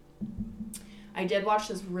 I did watch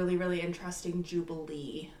this really, really interesting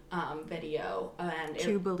Jubilee video. And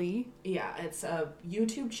Jubilee? Yeah, it's a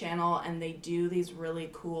YouTube channel, and they do these really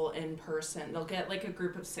cool in-person. They'll get, like, a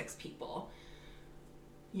group of 6 people.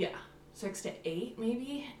 Yeah, 6 to 8,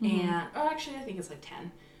 maybe. And, actually, I think it's, like,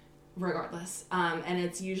 10. Regardless. And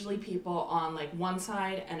it's usually people on, like, one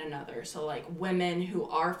side and another. So, like, women who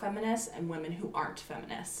are feminists and women who aren't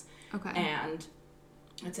feminists. Okay. And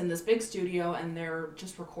it's in this big studio, and they're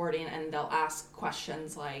just recording, and they'll ask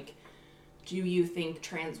questions like, do you think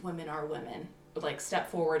trans women are women? Like, step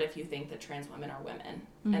forward if you think that trans women are women.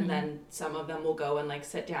 And then some of them will go and, like,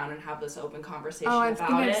 sit down and have this open conversation about it. I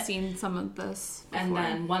think I've seen some of this before. And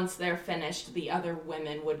then once they're finished, the other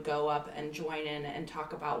women would go up and join in and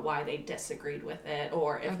talk about why they disagreed with it,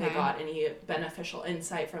 or if they got any beneficial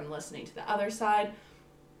insight from listening to the other side.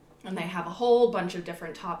 And they have a whole bunch of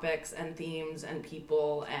different topics and themes and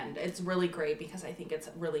people, and it's really great because I think it's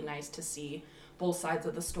really nice to see both sides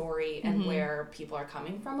of the story and where people are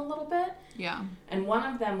coming from a little bit. Yeah. And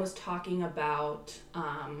one of them was talking about,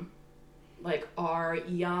 like, are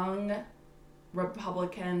young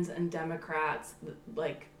Republicans and Democrats,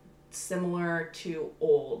 like, similar to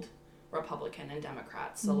old Republican and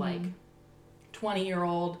Democrats? So, like,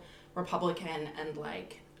 20-year-old Republican and,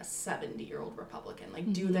 like, a 70-year-old Republican.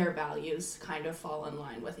 Like, do their values kind of fall in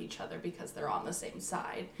line with each other because they're on the same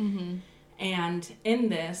side? And in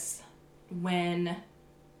this, when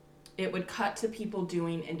it would cut to people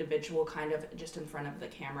doing individual kind of just in front of the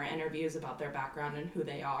camera interviews about their background and who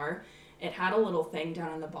they are, it had a little thing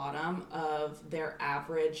down in the bottom of their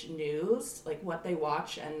average news, like what they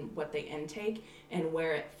watch and what they intake and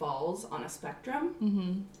where it falls on a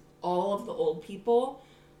spectrum. All of the old people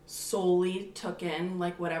solely took in,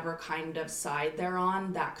 like, whatever kind of side they're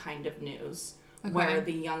on, that kind of news. Where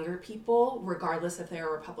the younger people, regardless if they're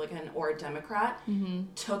a Republican or a Democrat,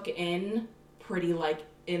 took in pretty, like,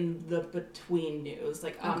 in the between news,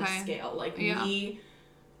 like, on a scale. Like, we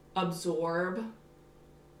absorb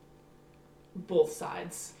both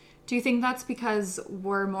sides. Do you think that's because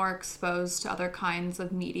we're more exposed to other kinds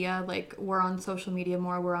of media? Like, we're on social media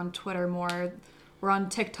more, we're on Twitter more, we're on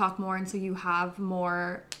TikTok more, and so you have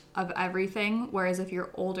more of everything, whereas if you're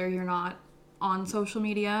older, you're not on social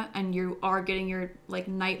media, and you are getting your, like,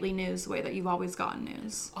 nightly news the way that you've always gotten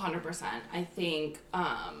news. 100%. I think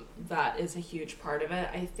that is a huge part of it.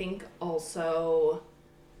 I think also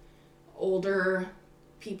older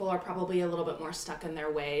people are probably a little bit more stuck in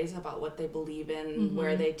their ways about what they believe in,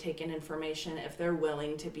 where they take in information, if they're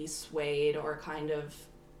willing to be swayed or kind of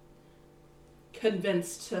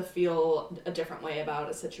convinced to feel a different way about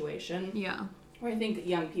a situation. Yeah. Where I think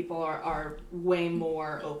young people are way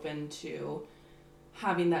more open to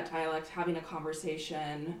having that dialect, having a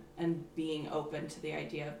conversation, and being open to the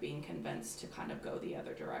idea of being convinced to kind of go the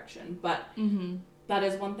other direction. But that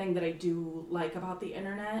is one thing that I do like about the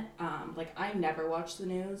internet. Like, I never watch the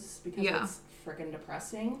news because it's freaking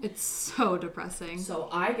depressing. It's so depressing. So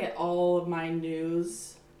I get all of my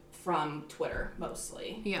news from Twitter,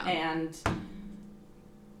 mostly. Yeah. And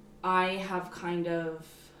I have kind of...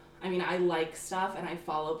 I mean, I like stuff and I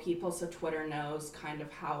follow people, so Twitter knows kind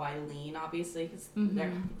of how I lean, obviously, because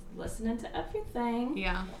they're listening to everything.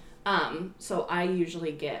 Yeah. So I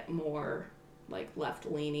usually get more, like,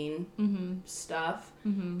 left-leaning stuff,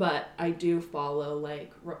 but I do follow,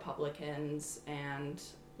 like, Republicans, and,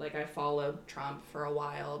 like, I followed Trump for a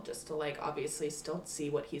while just to, like, obviously still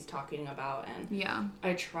see what he's talking about, and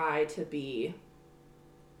I try to be...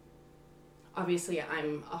 Obviously,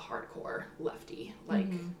 I'm a hardcore lefty, like,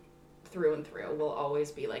 through and through. Will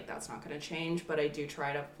always be like, that's not going to change, but I do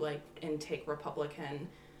try to, like, intake Republican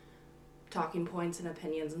talking points and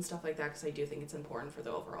opinions and stuff like that, because I do think it's important for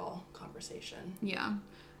the overall conversation. Yeah.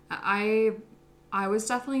 I was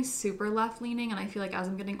definitely super left leaning, and I feel like as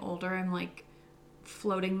I'm getting older, I'm like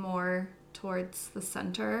floating more towards the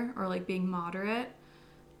center or like being moderate.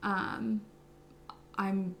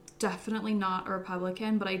 I'm definitely not a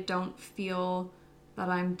Republican, but I don't feel that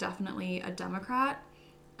I'm definitely a Democrat.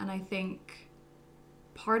 And I think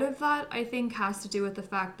part of that, I think, has to do with the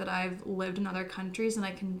fact that I've lived in other countries and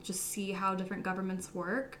I can just see how different governments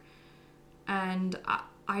work. And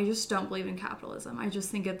I just don't believe in capitalism. I just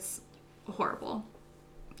think it's horrible.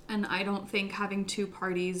 And I don't think having two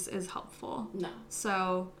parties is helpful. No.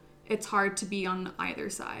 So it's hard to be on either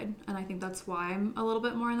side. And I think that's why I'm a little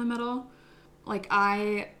bit more in the middle. Like,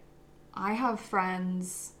 I have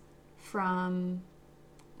friends from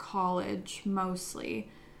college mostly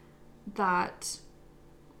that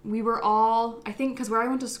we were all, I think, because where I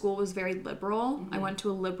went to school was very liberal. Mm-hmm. I went to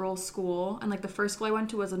a liberal school, and like the first school I went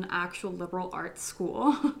to was an actual liberal arts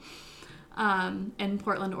school in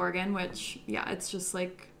Portland, Oregon, which, yeah, it's just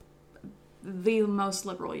like the most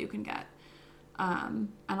liberal you can get. And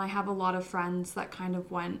I have a lot of friends that kind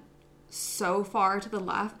of went so far to the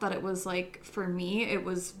left that it was like, for me, it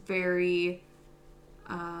was very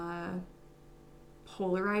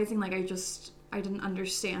polarizing. Like, I didn't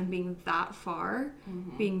understand being that far,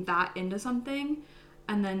 mm-hmm. being that into something.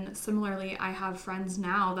 And then similarly, I have friends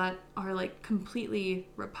now that are like completely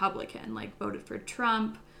Republican, like voted for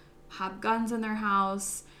Trump, have guns in their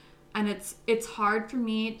house. And it's hard for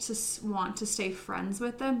me to want to stay friends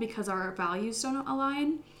with them because our values don't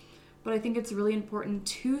align. But I think it's really important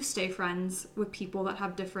to stay friends with people that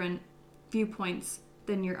have different viewpoints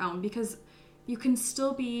than your own, because you can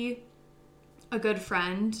still be a good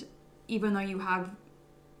friend even though you have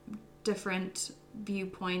different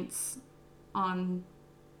viewpoints on,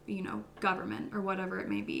 you know, government or whatever it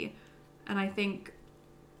may be. And I think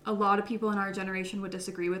a lot of people in our generation would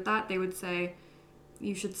disagree with that. They would say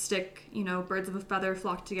you should stick, you know, birds of a feather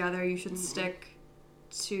flock together. You should mm-hmm. stick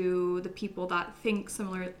to the people that think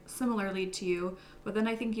similarly to you. But then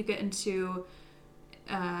I think you get into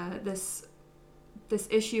this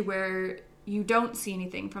issue where you don't see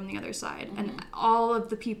anything from the other side. Mm-hmm. And all of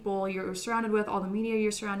the people you're surrounded with, all the media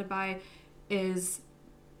you're surrounded by is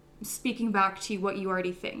speaking back to you what you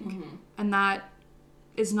already think. Mm-hmm. And that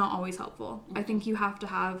is not always helpful. Mm-hmm. I think you have to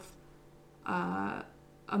have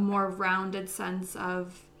a more rounded sense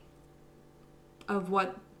of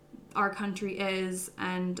what our country is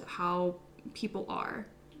and how people are.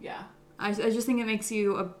 Yeah. I just think it makes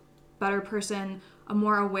you a better person, a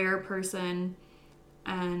more aware person,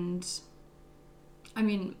 and I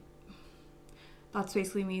mean, that's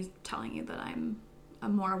basically me telling you that I'm a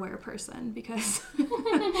more aware person because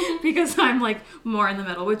because I'm like more in the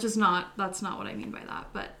middle, which is that's not what I mean by that.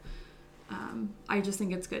 But I just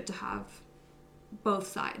think it's good to have both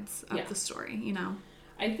sides of the story, you know?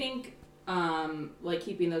 I think like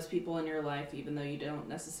keeping those people in your life, even though you don't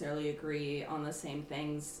necessarily agree on the same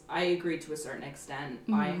things. I agree to a certain extent.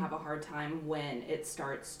 Mm-hmm. I have a hard time when it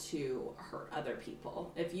starts to hurt other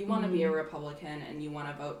people. If you want to mm-hmm. be a Republican and you want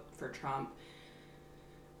to vote for Trump,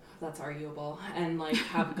 that's arguable. And like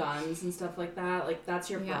have guns and stuff like that, like that's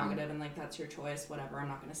your prerogative and like that's your choice, whatever. I'm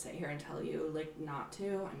not going to sit here and tell you like not to.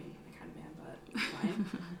 I mean, I kind of am, but it's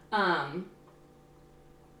fine.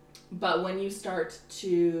 But when you start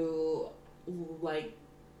to like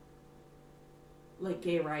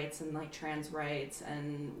gay rights and like trans rights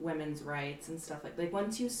and women's rights and stuff like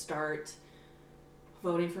once you start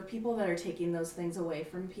voting for people that are taking those things away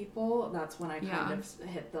from people, that's when I kind of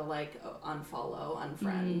hit the like unfollow,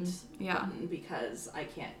 unfriend button, because I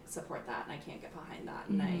can't support that and I can't get behind that.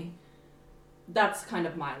 And that's kind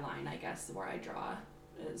of my line, I guess, where I draw,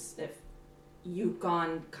 is if you've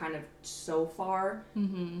gone kind of so far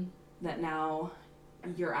that now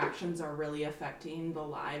your actions are really affecting the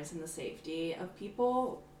lives and the safety of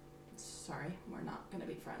people, sorry, we're not going to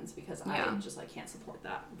be friends, because I just like can't support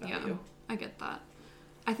that value. Yeah, I get that.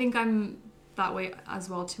 I think I'm that way as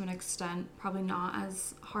well to an extent, probably not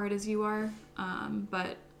as hard as you are,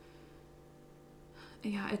 but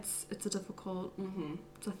yeah, it's a difficult,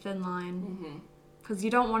 it's a thin line, because you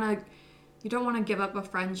don't want to give up a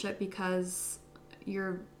friendship because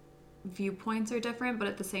your viewpoints are different, but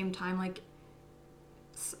at the same time, like,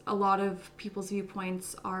 a lot of people's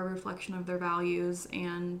viewpoints are a reflection of their values,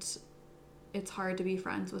 and it's hard to be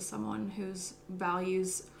friends with someone whose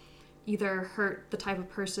values either hurt the type of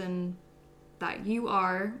person that you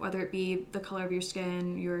are, whether it be the color of your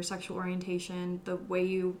skin, your sexual orientation, the way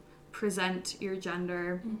you present your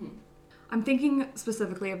gender. I'm thinking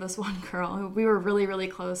specifically of this one girl who we were really, really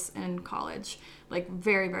close in college, like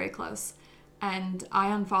very, very close. And I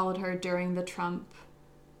unfollowed her during the Trump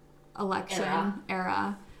election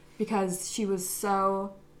era. because she was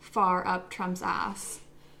so far up Trump's ass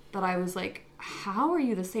that I was like, how are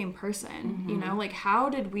you the same person? You know, like, how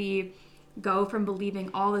did we go from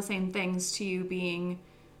believing all the same things to you being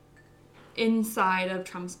inside of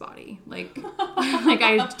Trump's body? Like, like,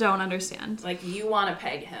 I don't understand. Like, you want to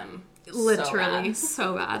peg him. Literally,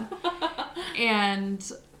 so bad. And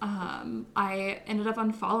I ended up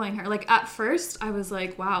unfollowing her. Like, at first, I was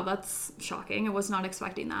like, wow, that's shocking. I was not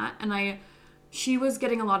expecting that. And she was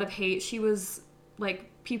getting a lot of hate. She was, like,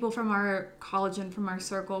 people from our college and from our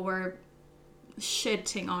circle were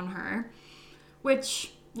shitting on her,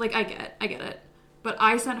 which, like, I get it. But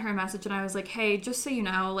I sent her a message and I was like, hey, just so you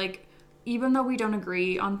know, like, even though we don't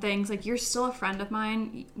agree on things, like, you're still a friend of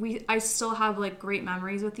mine. I still have, like, great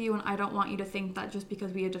memories with you, and I don't want you to think that just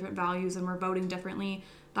because we have different values and we're voting differently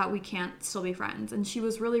that we can't still be friends. And she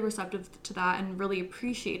was really receptive to that and really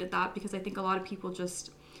appreciated that, because I think a lot of people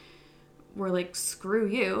just were like, screw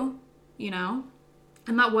you, you know?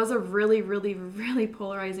 And that was a really, really, really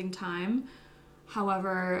polarizing time.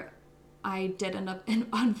 However, I did end up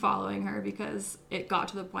unfollowing her because it got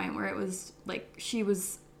to the point where it was like she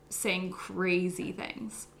was saying crazy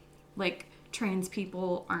things, like trans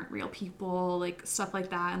people aren't real people, like stuff like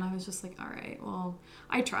that. And I was just like, all right, well,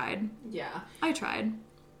 I tried.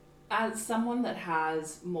 As someone that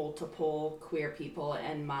has multiple queer people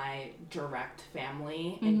in my direct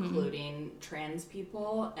family, including trans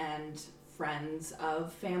people and friends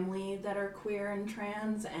of family that are queer and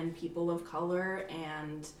trans and people of color,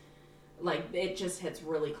 and like, it just hits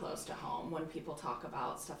really close to home when people talk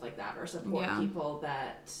about stuff like that or support people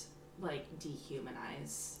that, like,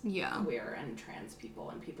 dehumanize queer and trans people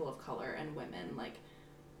and people of color and women. Like,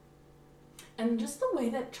 and just the way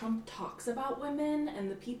that Trump talks about women and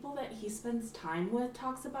the people that he spends time with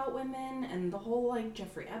talks about women and the whole, like,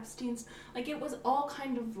 Jeffrey Epstein's, like, it was all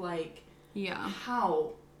kind of like,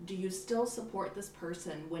 how do you still support this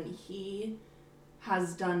person when he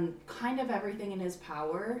has done kind of everything in his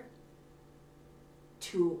power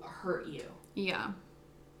to hurt you? Yeah.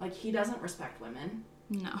 Like, he doesn't respect women.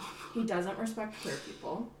 No. He doesn't respect queer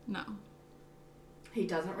people. No. He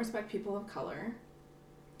doesn't respect people of color.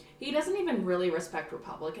 He doesn't even really respect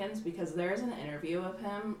Republicans, because there's an interview of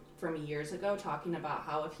him from years ago talking about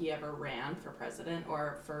how if he ever ran for president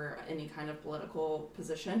or for any kind of political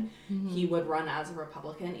position, he would run as a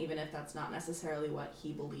Republican, even if that's not necessarily what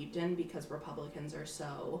he believed in, because Republicans are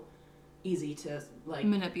so easy to, like,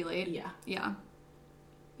 manipulate. Yeah.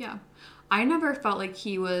 I never felt like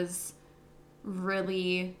he was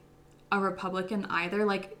really a Republican either.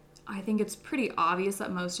 Like, I think it's pretty obvious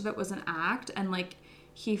that most of it was an act, and, like,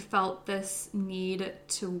 he felt this need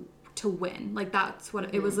to win. Like, that's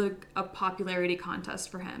what it was, a popularity contest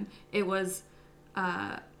for him. It was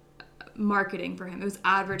marketing for him. It was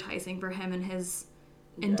advertising for him and his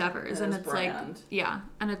endeavors. And it's brand. Like,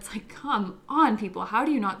 and it's like, come on, people, how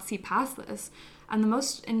do you not see past this? And the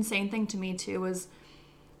most insane thing to me too was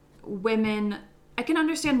women. I can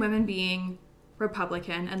understand women being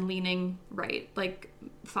Republican and leaning right, like,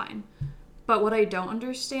 fine. But what I don't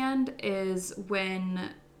understand is when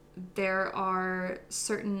there are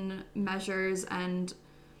certain measures and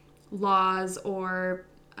laws or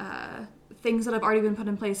things that have already been put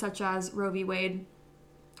in place, such as Roe v. Wade,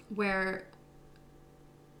 where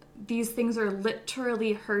these things are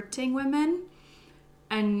literally hurting women,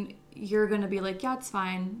 and you're going to be like, yeah, it's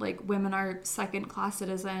fine. Like, women are second-class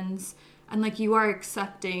citizens, and, like, you are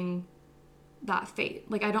accepting that fate.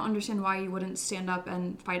 Like, I don't understand why you wouldn't stand up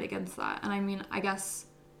and fight against that. And I mean, I guess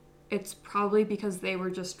it's probably because they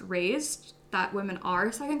were just raised that women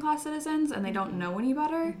are second-class citizens and they don't know any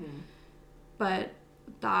better. But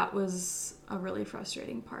that was a really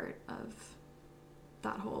frustrating part of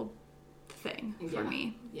that whole thing for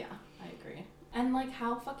me. Yeah, I agree. And, like,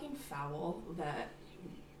 how fucking foul that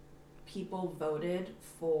people voted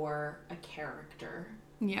for a character.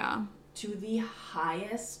 Yeah. To the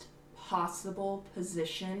highest possible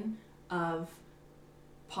position of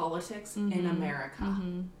politics in America.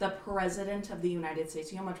 The president of the United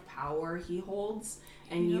States. You know how much power he holds?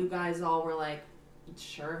 And you guys all were like,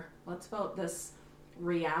 sure, let's vote this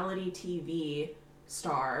reality TV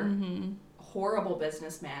star, horrible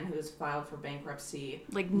businessman who's filed for bankruptcy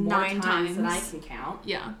like more 9 times than I can count.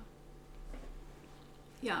 Yeah.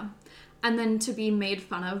 And then to be made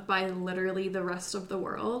fun of by literally the rest of the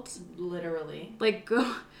world. Literally. Like,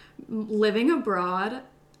 living abroad,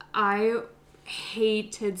 I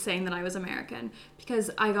hated saying that I was American,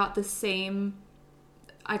 because I got the same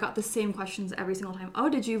questions every single time. Oh,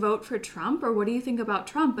 did you vote for Trump? Or what do you think about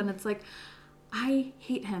Trump? And it's like, I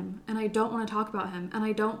hate him, and I don't want to talk about him, and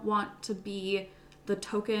I don't want to be the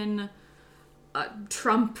token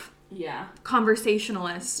Trump Yeah.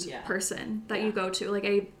 conversationalist Yeah. person that Yeah. you go to. Like,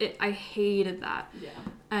 I hated that. Yeah.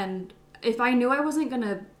 And if I knew I wasn't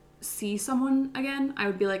gonna see someone again, I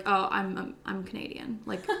would be like, oh, I'm Canadian.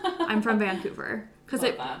 Like, I'm from Vancouver. Because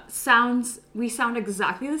we sound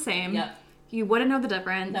exactly the same. Yep. You wouldn't know the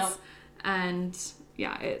difference. Nope. And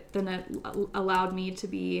yeah, it allowed me to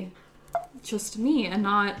be just me and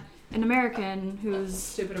not an American whose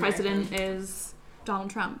Stupid president American. is Donald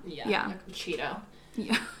Trump. Yeah. Like Cheeto.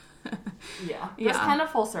 Yeah. Yeah. This kind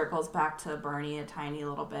of full circles back to Bernie a tiny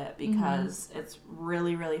little bit because it's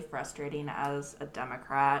really, really frustrating as a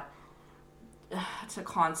Democrat to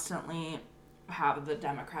constantly have the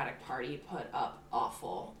Democratic Party put up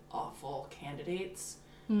awful, awful candidates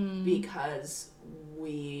because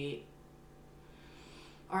we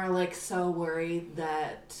are like so worried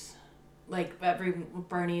that like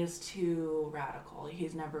Bernie is too radical.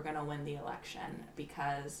 He's never going to win the election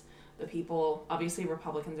because the people, obviously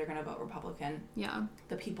Republicans are going to vote Republican. Yeah.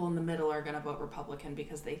 The people in the middle are going to vote Republican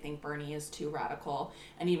because they think Bernie is too radical.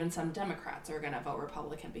 And even some Democrats are going to vote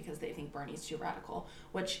Republican because they think Bernie's too radical,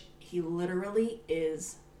 which he literally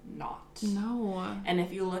is not. No. And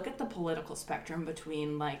if you look at the political spectrum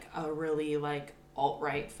between like a really like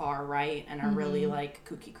alt-right, far right, and a really like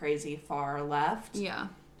kooky crazy far left, Yeah.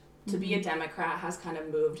 to be a Democrat has kind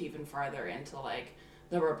of moved even farther into like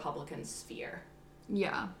the Republican sphere.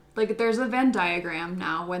 Yeah. Like, there's a Venn diagram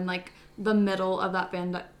now when, like, the middle of that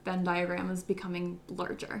Venn diagram is becoming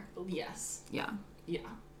larger. Yes. Yeah. Yeah.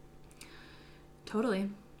 Totally.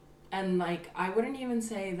 And, like, I wouldn't even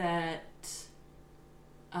say that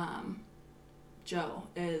Joe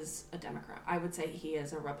is a Democrat. I would say he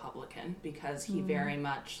is a Republican because he very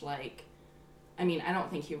much, like, I mean, I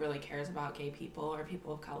don't think he really cares about gay people or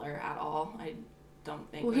people of color at all. I don't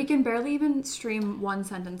think. Well, he can barely even stream one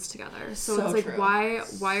sentence together. So it's like, true.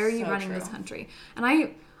 why are you So running true. this country? And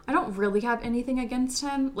I don't really have anything against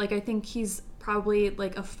him. Like, I think he's probably,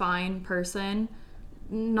 like, a fine person.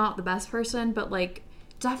 Not the best person, but, like,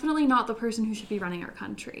 definitely not the person who should be running our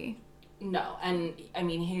country. No, and I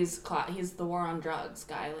mean, he's the war on drugs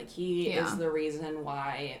guy. Like, he is the reason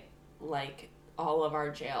why, like, all of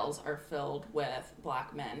our jails are filled with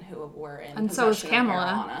black men who were in And so is possession of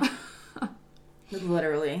Kamala. marijuana.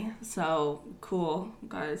 literally. So cool,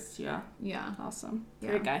 guys. Yeah. Yeah. Awesome. Yeah.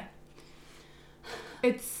 Great guy.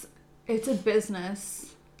 It's a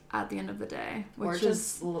business at the end of the day. We're Which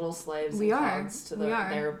just is, little slaves we and are. cogs to We are.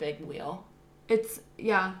 their big wheel.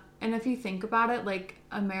 yeah. And if you think about it, like,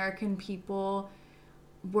 American people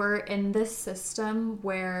were in this system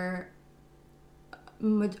where a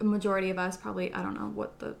majority of us probably, I don't know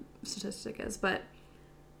what the statistic is, but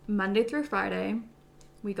Monday through Friday,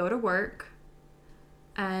 we go to work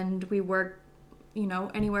and we work, you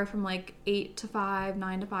know, anywhere from like 8 to 5,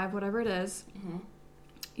 9 to 5, whatever it is. Mm-hmm.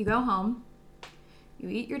 You go home, you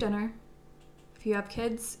eat your dinner. If you have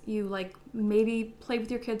kids, you like maybe play with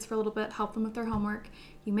your kids for a little bit, help them with their homework.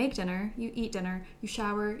 You make dinner, you eat dinner, you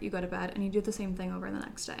shower, you go to bed, and you do the same thing over the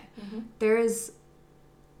next day. Mm-hmm. There is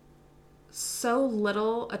so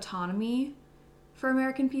little autonomy for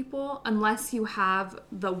American people unless you have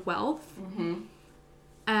the wealth. Mm-hmm.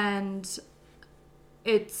 And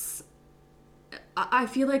I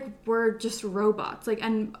feel like we're just robots. Like,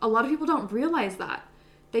 and a lot of people don't realize that.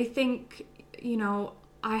 They think, you know,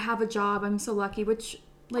 I have a job, I'm so lucky, which,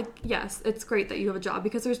 like, yes, it's great that you have a job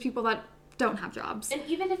because there's people that don't have jobs. And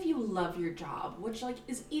even if you love your job, which, like,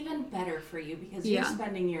 is even better for you because you're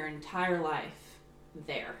spending your entire life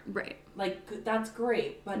there. Right. Like, that's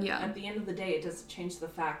great, but Yeah. at the end of the day, it doesn't change the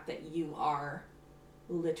fact that you are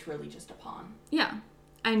literally just a pawn. Yeah.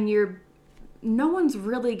 And no one's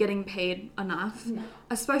really getting paid enough,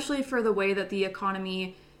 especially for the way that the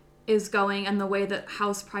economy is going and the way that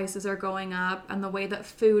house prices are going up and the way that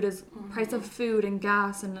price of food and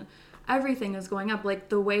gas and everything is going up. Like,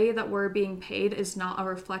 the way that we're being paid is not a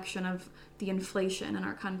reflection of the inflation in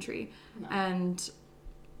our country. No. And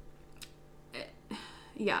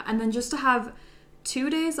yeah, and then just to have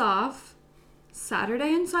 2 days off,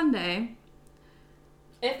 Saturday and Sunday,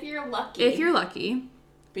 If you're lucky.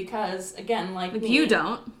 Because, again, like if me, you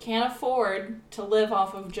don't, can't afford to live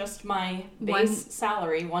off of just my base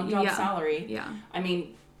salary, one job salary. Yeah. I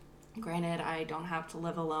mean, granted, I don't have to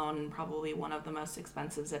live alone in probably one of the most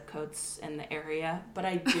expensive zip codes in the area, but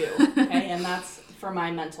I do, okay? And that's for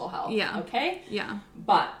my mental health, okay? Yeah.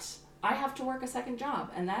 But I have to work a second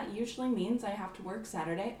job, and that usually means I have to work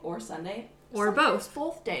Saturday or Sunday. Or sometimes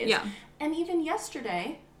both days. Yeah. And even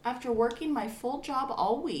yesterday, after working my full job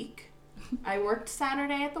all week, I worked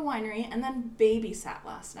Saturday at the winery and then babysat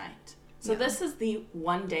last night. So this is the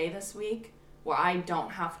one day this week where I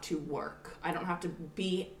don't have to work. I don't have to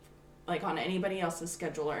be like on anybody else's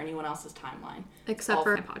schedule or anyone else's timeline. Except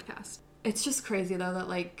for my podcast. It's just crazy though that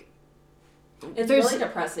like it's really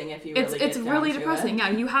depressing if you really it's get down really to depressing. it. Yeah,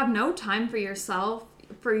 you have no time for yourself,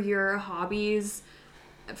 for your hobbies,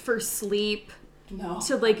 for sleep,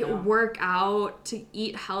 to like work out, to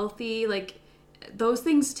eat healthy. Like those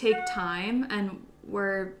things take time, and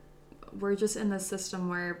we're just in this system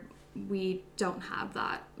where we don't have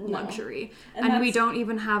that luxury, and we don't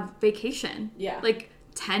even have vacation. Yeah, like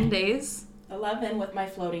 10 days. 11 with my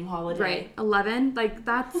floating holiday. Right, 11. Like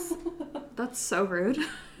that's so rude.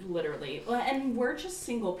 Literally. And we're just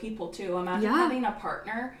single people too. Imagine having a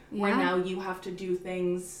partner where now you have to do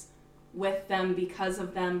things with them, because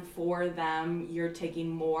of them, for them. You're taking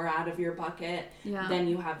more out of your bucket. Then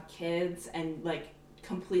you have kids and like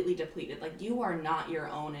completely depleted. Like you are not your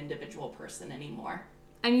own individual person anymore.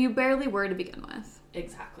 And you barely were to begin with.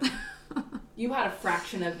 Exactly. You had a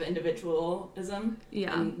fraction of individualism.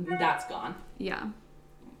 Yeah. And that's gone. Yeah.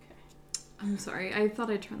 I'm sorry. I thought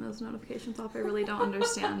I'd turn those notifications off. I really don't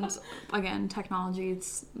understand. Again, technology,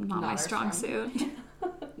 it's not my strong suit.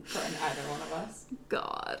 For either one of us.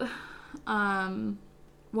 God.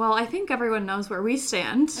 Well, I think everyone knows where we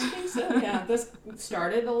stand. I think so, yeah. This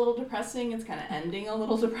started a little depressing. It's kind of ending a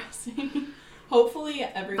little depressing. Hopefully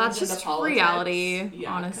everyone's into politics. That's just reality,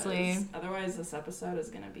 honestly. Otherwise, this episode is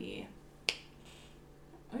going to be...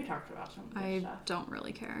 We talked about some good stuff. I don't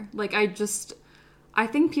really care. Like, I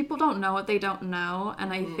think people don't know what they don't know,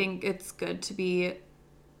 and I think it's good to be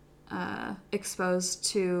exposed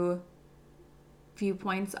to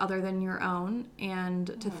viewpoints other than your own, and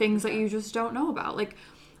to things that you just don't know about. Like,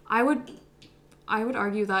 I would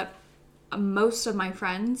argue that most of my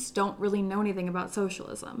friends don't really know anything about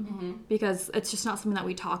socialism, because it's just not something that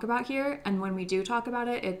we talk about here, and when we do talk about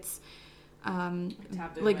it, it's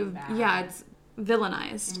like it's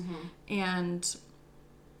villainized, and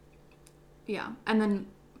and then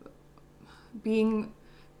being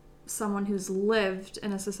someone who's lived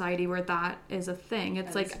in a society where that is a thing,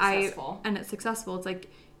 it's like it's successful. It's like,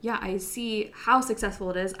 I see how successful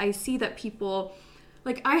it is. I see that people,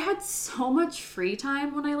 like, I had so much free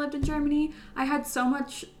time when I lived in Germany. I had so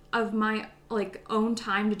much of my like own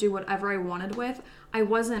time to do whatever I wanted with. I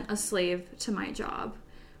wasn't a slave to my job.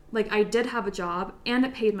 Like, I did have a job, and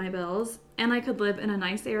it paid my bills, and I could live in a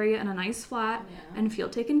nice area, in a nice flat, and feel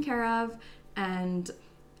taken care of. And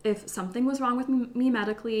if something was wrong with me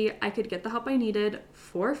medically, I could get the help I needed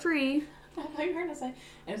for free. I thought you were going to say,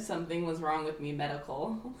 if something was wrong with me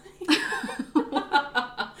medical.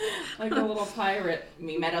 Like a little pirate,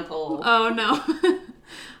 me medical. Oh, no.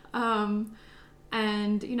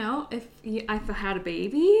 And, if I had a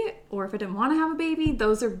baby, or if I didn't want to have a baby,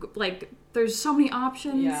 those are, like, there's so many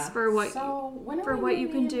options for what you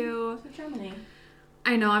can do. To Germany.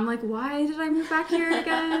 I know, I'm like, why did I move back here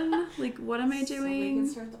again? Like, what am I doing? So we can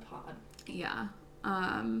start the pod. Yeah.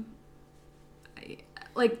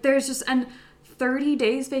 There's just, and 30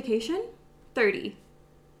 days vacation? 30.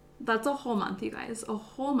 That's a whole month, you guys. A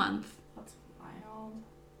whole month. That's wild.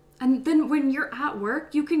 And then when you're at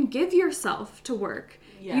work, you can give yourself to work.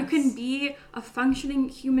 Yes. You can be a functioning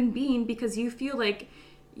human being because you feel like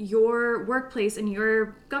your workplace and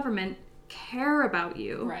your government care about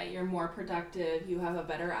you. Right, you're more productive, you have a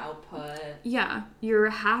better output. Yeah, you're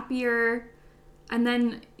happier. And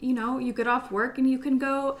then, you get off work and you can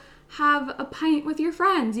go have a pint with your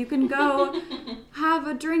friends. You can go have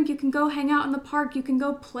a drink. You can go hang out in the park. You can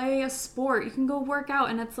go play a sport. You can go work out.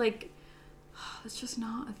 And it's like, it's just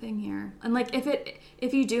not a thing here. And like,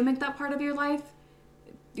 if you do make that part of your life,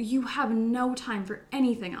 you have no time for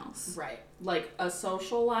anything else. Right. Like a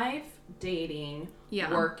social life, dating,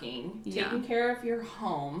 working, taking care of your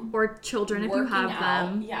home. Or children if you have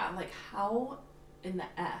them. Yeah, like how in the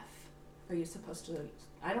F are you supposed to...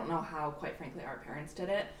 I don't know how, quite frankly, our parents did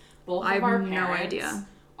it. Both of our parents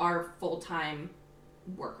are full-time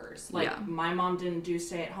workers. Like, my mom didn't do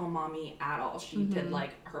stay-at-home mommy at all. She did,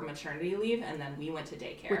 like, her maternity leave, and then we went to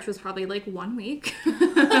daycare. Which was probably, like, 1 week.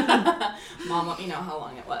 Mom, you know how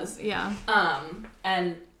long it was. Yeah.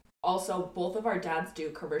 And also, both of our dads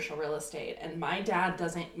do commercial real estate, and my dad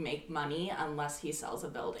doesn't make money unless he sells a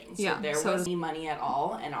building. So there wasn't any money at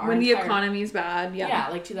all. And when the economy's bad, Yeah,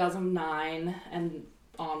 like 2009 and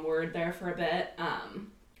onward there for a bit.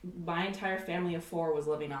 My entire family of 4 was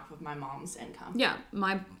living off of my mom's income. Yeah,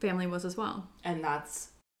 my family was as well. And that's,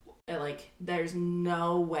 like, there's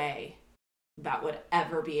no way that would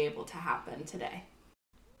ever be able to happen today.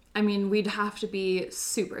 I mean, we'd have to be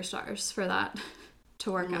superstars for that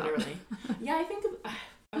to work out. Literally. Yeah,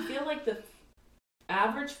 I feel like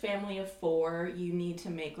average family of 4, you need to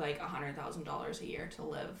make like $100,000 a year to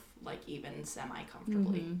live like even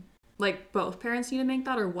semi-comfortably. Mm-hmm. Like both parents need to make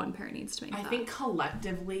that, or one parent needs to make that? I think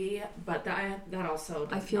collectively, but that also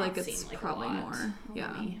does I feel not like it's seem like probably a lot more. to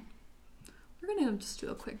Yeah. me. We're gonna just do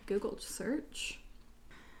a quick Google search.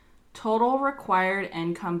 Total required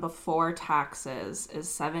income before taxes is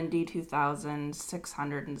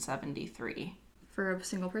 $72,673. For a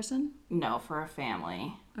single person? No, for a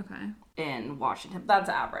family Okay. in Washington. That's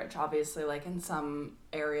average. Obviously, like in some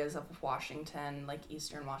areas of Washington, like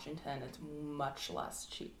Eastern Washington, it's much less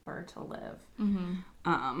cheaper to live. Mm-hmm.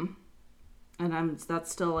 And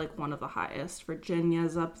that's still like one of the highest.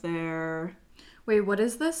 Virginia's up there. Wait, what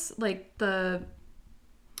is this? Like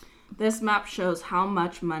This map shows how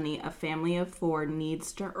much money a family of 4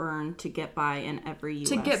 needs to earn to get by in every U.S.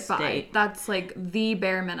 to get by. state. That's like the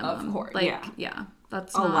bare minimum. Of course, Like, yeah.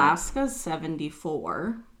 That's not... Alaska's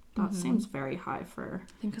 74. That seems very high for... I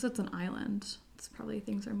think because it's an island. It's probably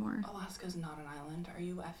things are more... Alaska's not an island. Are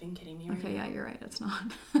you effing kidding me? Okay, yeah, you're right. It's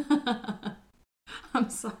not. I'm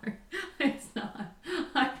sorry. It's not.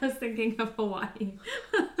 I was thinking of Hawaii.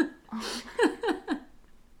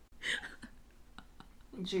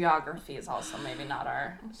 Geography is also maybe not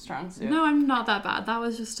our strong suit. No, I'm not that bad. That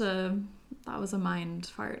was a mind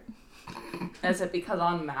fart. Is it because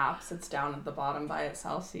on maps it's down at the bottom by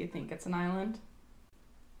itself, so you think it's an island?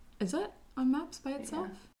 Is it on maps by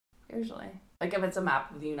itself? Yeah, usually. Like if it's a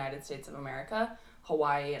map of the United States of America,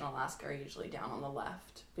 Hawaii and Alaska are usually down on the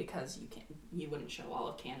left because you wouldn't show all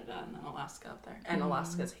of Canada and then Alaska up there. And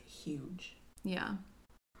Alaska's huge. Yeah.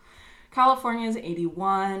 California's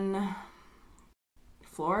 81.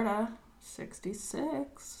 Florida,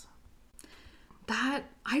 66. That,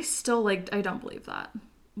 I still, I don't believe that.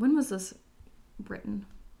 When was this written?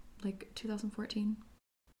 Like 2014?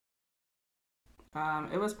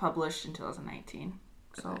 It was published in 2019.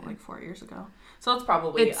 So, Okay. like 4 years ago. So it's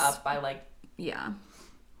probably up by like Yeah.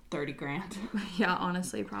 30 grand. Yeah,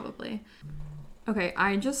 honestly, probably. Okay,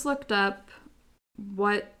 I just looked up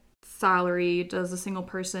what salary does a single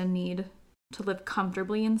person need to live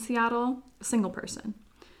comfortably in Seattle? A single person.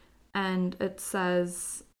 And it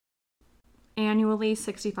says annually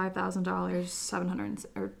 $65,000,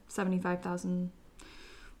 $75,000.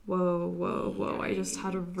 Whoa. I just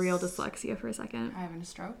had a real dyslexia for a second. I'm having a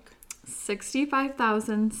stroke.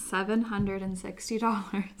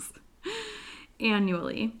 $65,760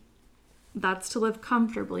 annually. That's to live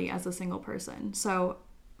comfortably as a single person. So,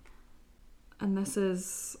 and this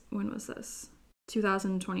is, when was this?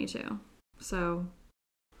 2022. So,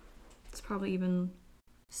 it's probably even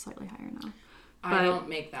slightly higher now. I don't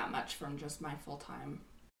make that much from just my full-time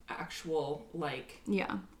actual,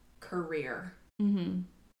 yeah, career. Mm-hmm.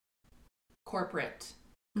 Corporate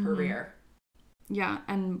career. Yeah,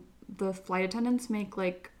 and the flight attendants make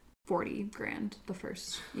 40 grand the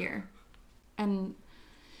first year. And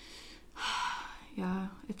yeah,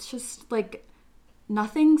 it's just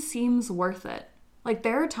nothing seems worth it.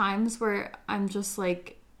 There are times where I'm just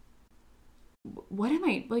what am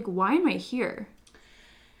I, why am I here?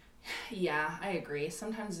 Yeah, I agree.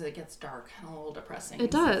 Sometimes it gets dark and a little depressing.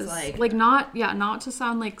 It does. It's not to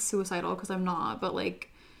sound suicidal, because I'm not, but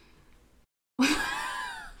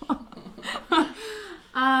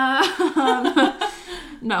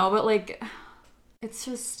no, but it's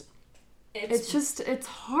just it's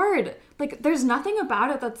hard. There's nothing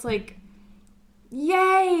about it that's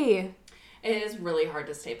yay. It is really hard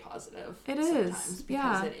to stay positive. It sometimes is,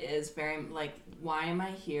 because yeah. it is very why am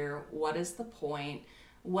I here? What is the point?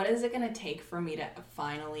 What is it going to take for me to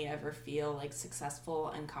finally ever feel successful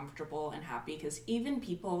and comfortable and happy? Because even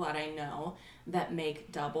people that I know that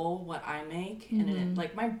make double what I make, and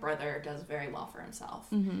my brother does very well for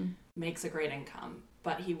himself, makes a great income,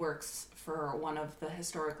 but he works for one of the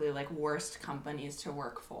historically worst companies to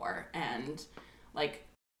work for, and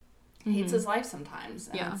hates his life sometimes.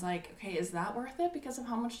 And it's okay, is that worth it because of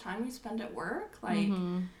how much time you spend at work? I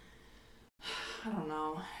don't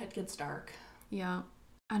know. It gets dark. Yeah.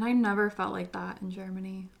 And I never felt like that in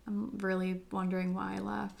Germany. I'm really wondering why I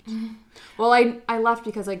left. Well, I left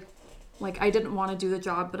because I didn't want to do the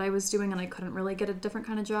job that I was doing, and I couldn't really get a different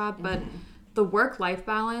kind of job. But the work-life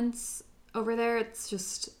balance over there, it's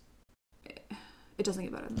just, it doesn't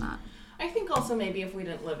get better than that. I think also maybe if we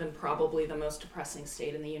didn't live in probably the most depressing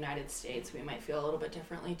state in the United States, we might feel a little bit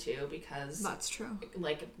differently too, because that's true.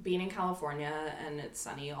 Being in California and it's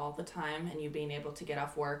sunny all the time, and you being able to get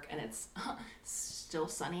off work and it's still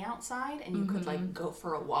sunny outside, and you could go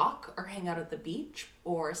for a walk or hang out at the beach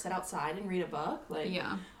or sit outside and read a book.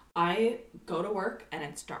 Yeah. I go to work and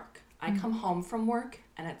it's dark. I come home from work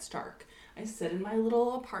and it's dark. I sit in my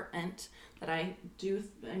little apartment that I do.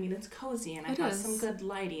 I mean, it's cozy and I have some good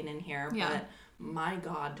lighting in here, but my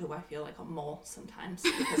God, do I feel like a mole sometimes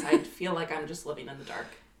because I feel like I'm just living in the dark.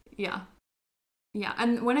 Yeah. Yeah.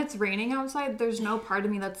 And when it's raining outside, there's no part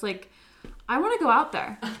of me that's like, I want to go out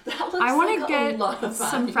there. I want to get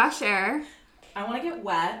some fresh air. I want to get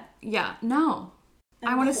wet. Yeah. No.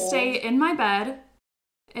 I want to stay in my bed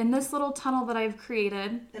in this little tunnel that I've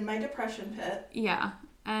created. In my depression pit. Yeah.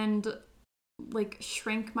 And like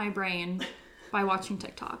shrink my brain by watching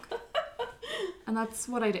TikTok. And that's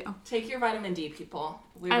what I do. Take your vitamin D, people.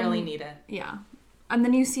 We really need it. Yeah. And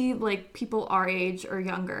then you see like people our age or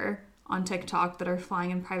younger on TikTok that are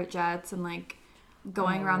flying in private jets and like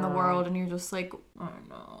going around the world, and you're just like, I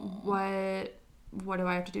know. What do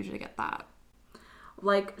I have to do to get that?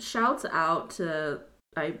 Like, shouts out to,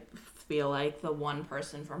 I feel like, the one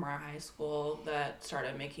person from our high school that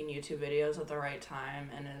started making YouTube videos at the right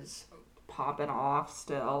time and is popping off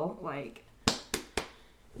still. Like,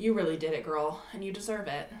 you really did it, girl, and you deserve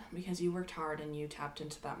it because you worked hard and you tapped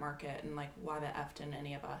into that market, and like, why the F didn't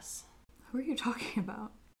any of us? Who are you talking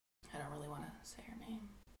about? I don't really want to say her name.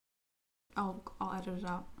 I'll edit it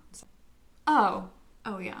out. Oh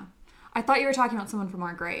yeah. I thought you were talking about someone from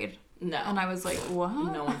our grade. No. And I was like, what?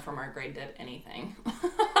 No one from our grade did anything.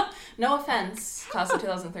 No offense, class of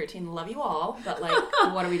 2013, love you all, but like,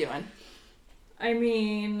 what are we doing? I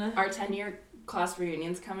mean, our 10-year class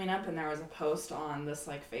reunion's coming up, and there was a post on this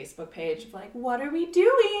like Facebook page of like, what are we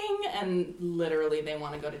doing? And literally they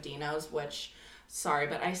want to go to Dino's, which, sorry,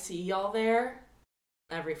 but I see y'all there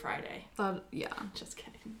every Friday. Yeah. Just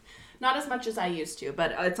kidding. Not as much as I used to,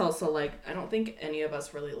 but it's also like, I don't think any of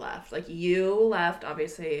us really left. Like, you left,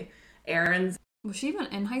 obviously. Erin's... Was she even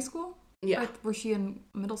in high school? Yeah. Or was she in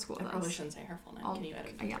middle school with I us? probably shouldn't say her full name. Can you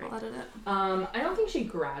edit it? Yeah, I'll edit it. I don't think she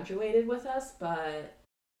graduated with us, but...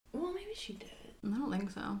 Well, maybe she did. I don't think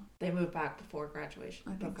so. They moved back before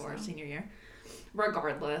graduation, before so. Senior year.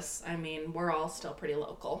 Regardless, I mean, we're all still pretty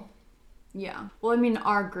local. Yeah. Well, I mean,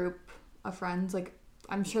 our group of friends, like,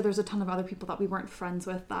 I'm sure there's a ton of other people that we weren't friends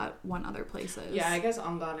with that went other places. Yeah, I guess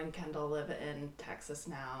Ongon and Kendall live in Texas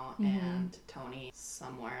now, and Tony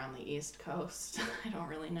somewhere on the East Coast. I don't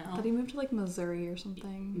really know. Did he move to, like, Missouri or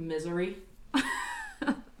something? Misery?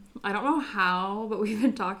 I don't know how, but we've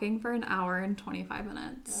been talking for an hour and 25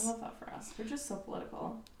 minutes. I love that for us. We're just so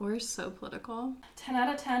political. We're so political. 10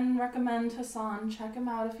 out of 10 recommend Hassan. Check him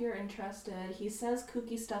out if you're interested. He says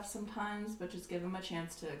kooky stuff sometimes, but just give him a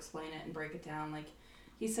chance to explain it and break it down. Like,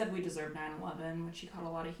 he said we deserve 9/11, which he caught a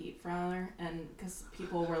lot of heat from, and because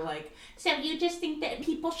people were like, so you just think that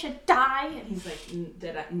people should die? And he's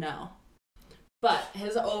like, no. But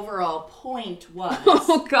his overall point was...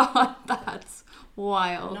 Oh, God, that's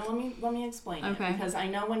wild. No, let me explain it. Okay. Because I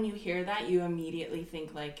know when you hear that, you immediately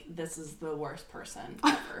think, like, this is the worst person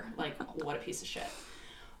ever. Like, what a piece of shit.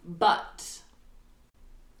 But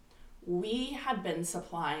we had been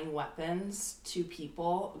supplying weapons to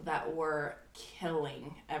people that were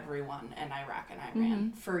killing everyone in Iraq and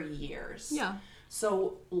Iran for years. Yeah.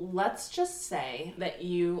 So let's just say that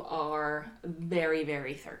you are very,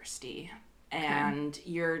 very thirsty. And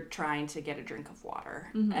you're trying to get a drink of water.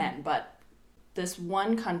 But this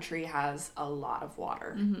one country has a lot of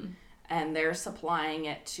water. And they're supplying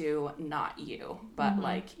it to not you, but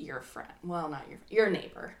like your friend. Well, not your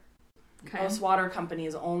neighbor. Okay. Most water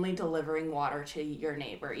companies only delivering water to your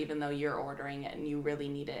neighbor, even though you're ordering it and you really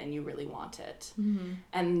need it and you really want it.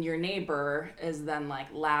 And your neighbor is then like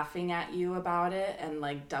laughing at you about it and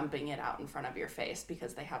like dumping it out in front of your face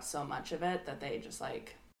because they have so much of it that they just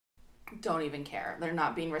like... don't even care. They're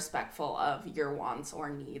not being respectful of your wants or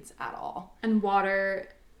needs at all. And water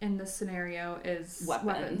in this scenario is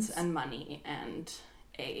weapons and money and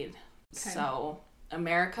aid. Okay. So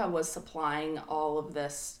America was supplying all of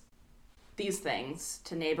these things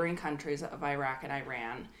to neighboring countries of Iraq and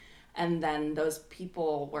Iran, and then those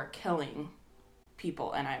people were killing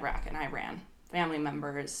people in Iraq and Iran, family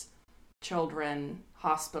members, children,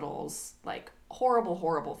 hospitals, like horrible,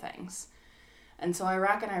 horrible things. And so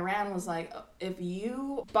Iraq and Iran was like, if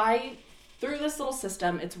you buy through this little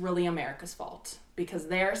system, it's really America's fault because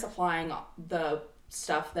they're supplying the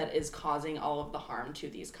stuff that is causing all of the harm to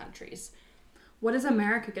these countries. What is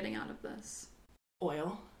America getting out of this?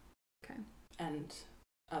 Oil. Okay. And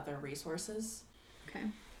other resources. Okay.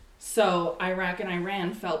 So Iraq and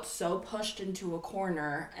Iran felt so pushed into a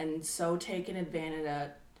corner and so taken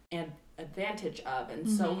advantage of and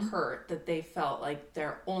so hurt that they felt like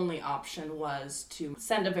their only option was to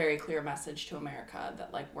send a very clear message to America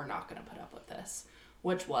that like we're not going to put up with this,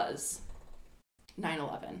 which was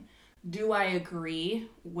 9/11. Do I agree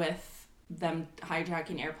with them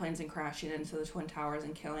hijacking airplanes and crashing into the Twin Towers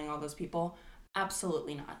and killing all those people?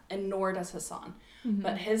 Absolutely not. And nor does Hassan.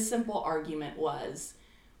 But his simple argument was,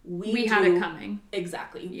 we had it coming.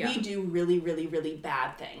 Exactly. Yeah. We do really, really, really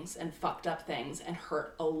bad things and fucked up things and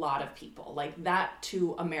hurt a lot of people. Like, that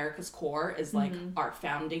to America's core is like our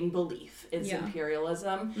founding belief. It's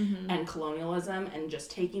imperialism and colonialism and just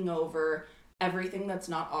taking over everything that's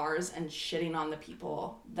not ours and shitting on the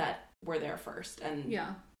people that were there first. And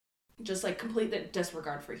just like complete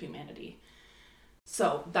disregard for humanity.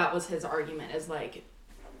 So that was his argument, is like,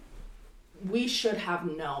 we should have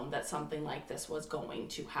known that something like this was going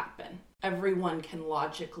to happen. Everyone can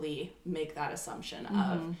logically make that assumption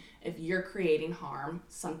of, if you're creating harm,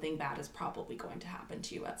 something bad is probably going to happen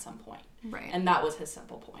to you at some point. Right. And that was his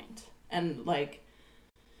simple point. And like,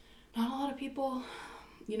 not a lot of people,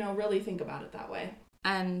 you know, really think about it that way.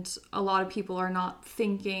 And a lot of people are not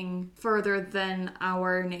thinking further than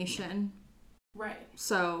our nation. Right.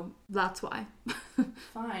 So that's why.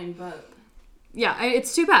 Fine, but yeah,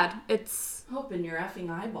 it's too bad. It's open your effing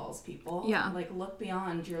eyeballs, people. Yeah. Like, look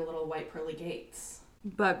beyond your little white pearly gates.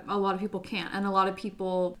 But a lot of people can't, and a lot of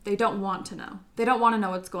people, they don't want to know. They don't want to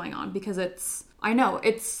know what's going on because it's not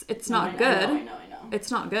good. I know. It's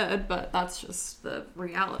not good, but that's just the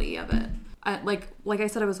reality of it. Like I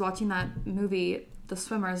said, I was watching that movie, The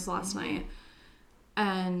Swimmers, last night,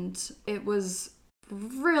 and it was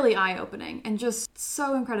really eye-opening and just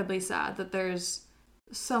so incredibly sad that there's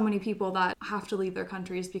so many people that have to leave their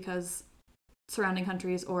countries because surrounding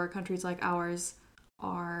countries or countries like ours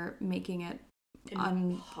are making it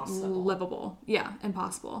unlivable. Yeah,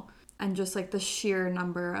 impossible. And just like the sheer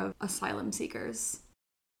number of asylum seekers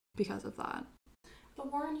because of that. The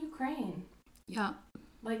war in Ukraine. Yeah.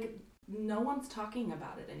 Like, no one's talking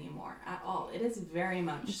about it anymore at all. It is very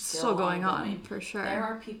much still going on, for sure. There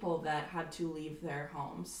are people that had to leave their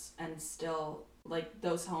homes and still, like,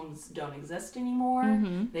 those homes don't exist anymore.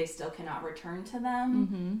 They still cannot return to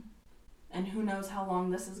them. And who knows how long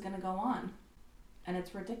this is going to go on. And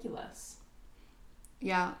it's ridiculous.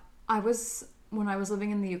 Yeah. When I was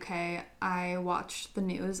living in the UK, I watched the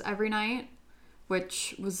news every night,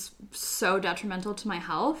 which was so detrimental to my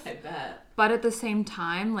health. I bet. But at the same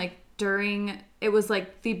time, like, it was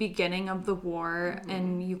like the beginning of the war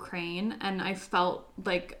in Ukraine, and I felt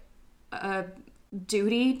like a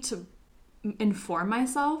duty to inform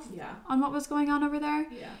myself on what was going on over there.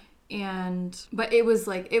 Yeah. But it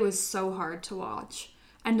was so hard to watch.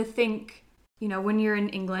 And to think, you know, when you're in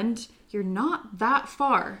England, you're not that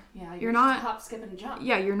far. Yeah, you're not hop, skip, and jump.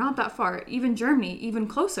 Yeah, you're not that far. Even Germany, even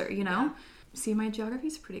closer, you know? Yeah. See, my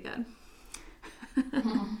geography's pretty good.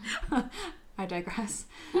 I digress.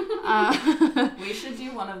 We should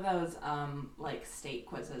do one of those like state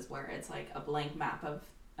quizzes where it's like a blank map of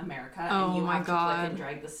America and you have to click and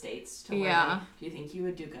drag the states to where do you think you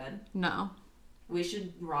would do good? No. We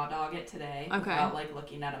should raw dog it today without like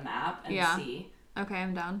looking at a map and see. Okay,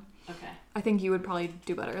 I'm down. Okay. I think you would probably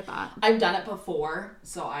do better at that. I've done it before,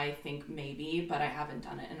 so I think maybe, but I haven't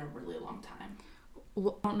done it in a really long time.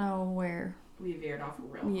 Well, I don't know where. We veered off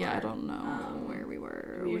real hard. Yeah, I don't know where we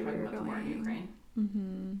were. We were talking about the war in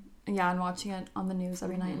Ukraine. Yeah, and watching it on the news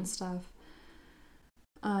every night and stuff.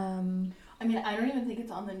 I mean, I don't even think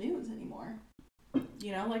it's on the news anymore.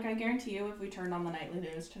 You know, like, I guarantee you if we turned on the nightly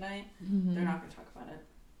news tonight, they're not going to talk about it.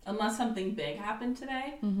 Unless something big happened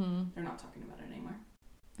today, they're not talking about it anymore.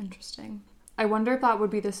 Interesting. I wonder if that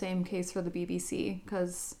would be the same case for the BBC,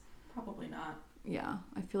 because... Probably not. Yeah,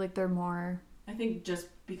 I feel like they're more... I think just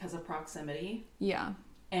because of proximity. Yeah.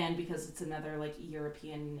 And because it's another, like,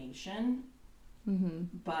 European nation.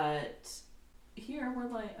 But here, we're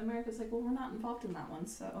like, America's like, well, we're not involved in that one,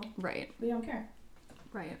 so... Right. We don't care.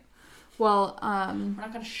 Right. Well, we're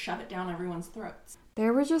not going to shove it down everyone's throats.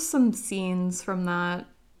 There were just some scenes from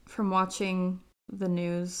watching the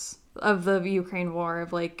news of the Ukraine war,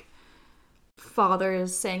 of, like,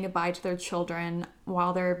 fathers saying goodbye to their children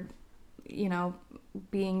while they're, you know,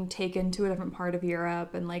 being taken to a different part of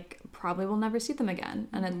Europe and, like, probably will never see them again.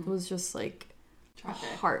 And it was just, like,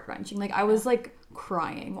 heart-wrenching. Like, I was, like,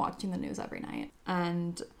 crying watching the news every night.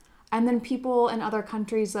 And then people in other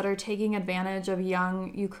countries that are taking advantage of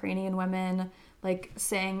young Ukrainian women, like,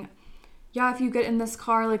 saying, yeah, if you get in this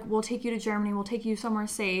car, like, we'll take you to Germany, we'll take you somewhere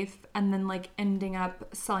safe, and then, like, ending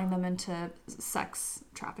up selling them into sex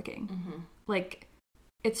trafficking. Like,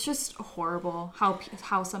 it's just horrible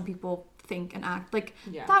how some people think and act. Like,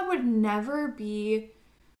 that would never be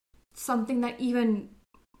something that even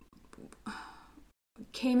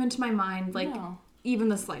came into my mind, like, even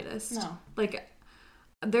the slightest. No. Like,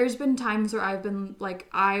 there's been times where I've been like,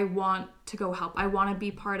 I want to go help. I want to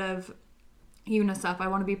be part of UNICEF. I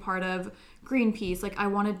want to be part of Greenpeace. Like, I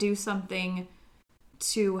want to do something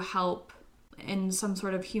to help in some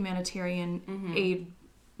sort of humanitarian aid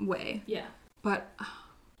way. Yeah. But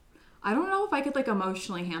I don't know if I could, like,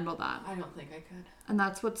 emotionally handle that. I don't think I could. And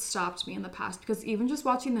that's what stopped me in the past. Because even just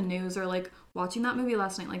watching the news or, like, watching that movie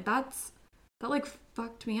last night, like, that, like,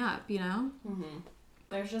 fucked me up, you know? Mm-hmm.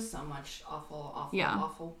 There's just so much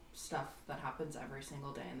awful stuff that happens every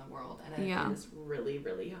single day in the world. And it is really,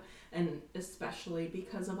 really... And especially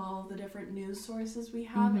because of all the different news sources we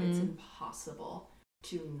have, it's impossible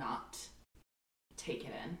to not take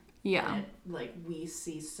it in. Yeah. And like, we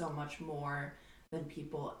see so much more than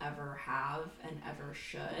people ever have and ever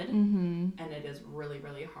should. Mm-hmm. And it is really,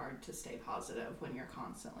 really hard to stay positive when you're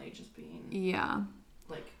constantly just being...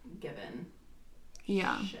 like, given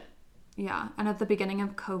shit. Yeah, and at the beginning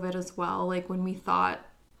of COVID as well, like, when we thought,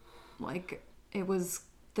 like, it was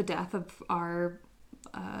the death of our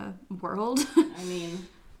world.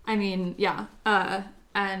 I mean, yeah.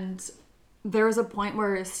 And there was a point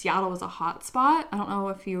where Seattle was a hot spot. I don't know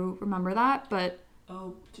if you remember that, but...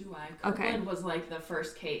 Oh, do I? Kirkland was, like, the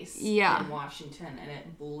first case in Washington, and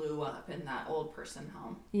it blew up in that old person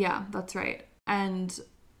home. Yeah, that's right. And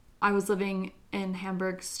I was living in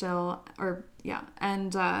Hamburg still,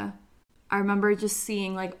 and... I remember just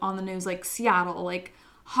seeing, like, on the news, like, Seattle, like,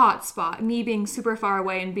 hot spot, me being super far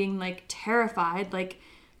away and being, like, terrified, like,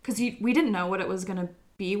 because we didn't know what it was going to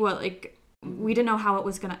be, we didn't know how it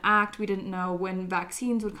was going to act, we didn't know when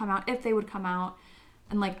vaccines would come out, if they would come out,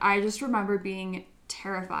 and, like, I just remember being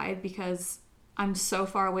terrified because I'm so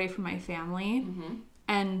far away from my family,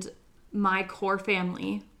 and my core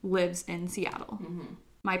family lives in Seattle.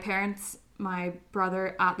 My parents, my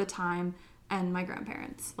brother at the time, and my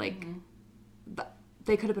grandparents, like...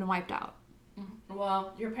 they could have been wiped out.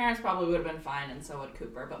 Well, your parents probably would have been fine, and so would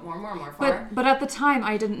Cooper, but more far. But at the time,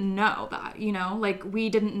 I didn't know that, you know? Like, we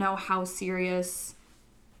didn't know how serious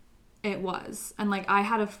it was. And, like, I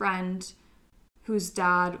had a friend whose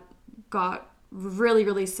dad got really,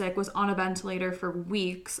 really sick, was on a ventilator for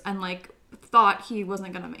weeks, and, like, thought he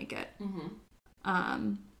wasn't going to make it.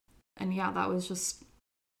 And, yeah, that was just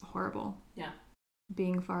horrible. Yeah.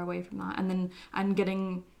 Being far away from that. And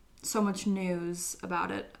getting... so much news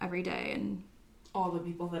about it every day, and all the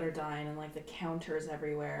people that are dying, and like the counters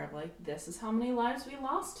everywhere, like, this is how many lives we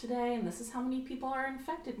lost today, and this is how many people are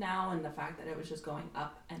infected now, and the fact that it was just going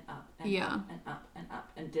up and up and up and up and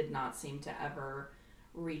up, and did not seem to ever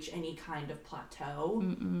reach any kind of plateau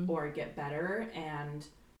or get better. And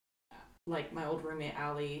like, my old roommate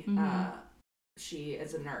Allie, she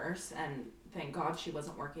is a nurse, and thank God she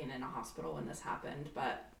wasn't working in a hospital when this happened,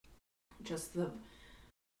 but just the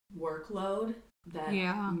workload that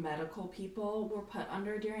medical people were put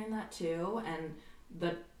under during that too, and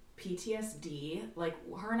the PTSD, like,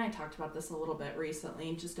 her and I talked about this a little bit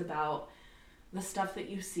recently, just about the stuff that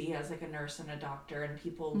you see as like a nurse and a doctor, and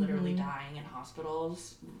people literally dying in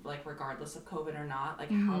hospitals, like, regardless of COVID or not, like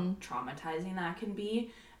how traumatizing that can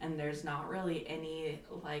be. And there's not really any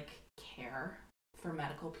like care for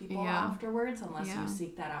medical people afterwards, unless you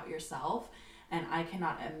seek that out yourself. And I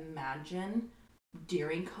cannot imagine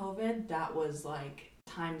during COVID, that was like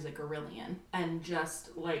times a gorillion. And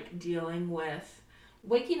just like dealing with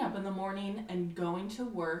waking up in the morning and going to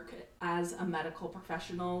work as a medical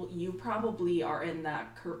professional. You probably are in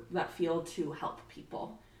that field to help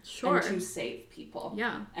people. Sure. And to save people.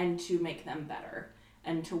 Yeah. And to make them better.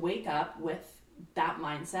 And to wake up with that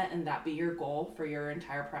mindset and that be your goal for your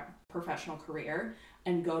entire professional career,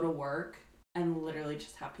 and go to work and literally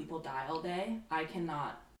just have people die all day. I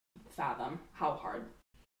cannot fathom how hard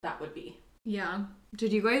that would be. Yeah.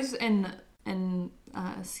 Did you guys in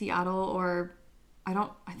Seattle, or I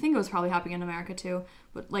think it was probably happening in America too,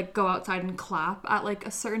 but like go outside and clap at like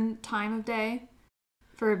a certain time of day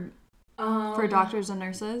for doctors and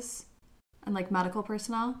nurses and like medical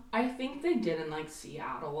personnel? I think they did in like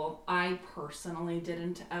Seattle. I personally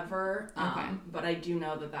didn't ever. Okay. But I do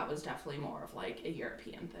know that was definitely more of like a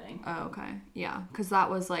European thing. Oh, okay. Yeah. Because that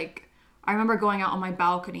was like, I remember going out on my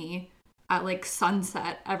balcony at like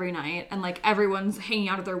sunset every night, and like everyone's hanging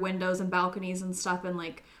out of their windows and balconies and stuff, and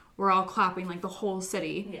like we're all clapping, like the whole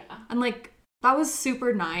city. Yeah. And like that was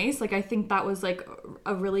super nice. Like I think that was like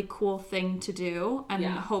a really cool thing to do, and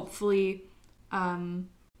hopefully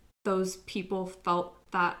those people felt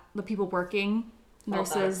that, the people working,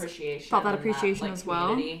 nurses, felt that appreciation as well.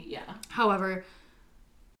 Community. Yeah. However,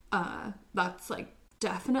 that's like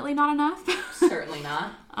definitely not enough. Certainly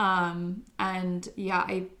not. And yeah,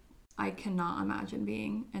 I cannot imagine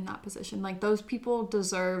being in that position. Like, those people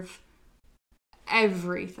deserve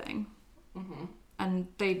everything. Mm-hmm. And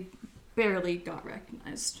they barely got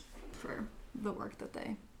recognized for the work that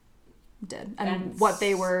they did and what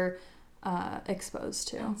they were exposed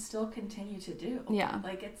to. And still continue to do. Yeah.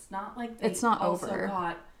 Like, it's not like they It's not also over.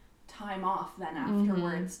 got time off then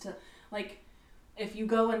afterwards to, like, if you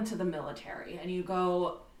go into the military and you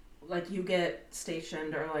go, like, you get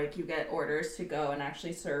stationed or, like, you get orders to go and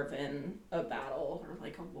actually serve in a battle or,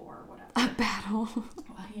 like, a war or whatever. A battle.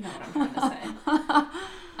 Well, you know what I'm trying to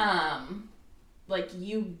say. Like,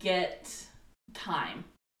 you get time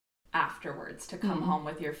afterwards to come home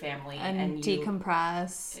with your family and you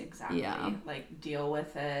decompress. exactly like deal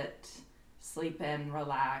with it, sleep in,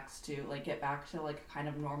 relax, to like get back to like a kind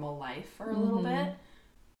of normal life for a little bit.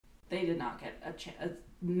 They did not get a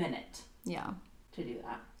minute to do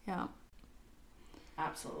that. Yeah.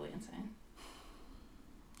 Absolutely insane.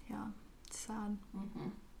 Yeah. It's sad.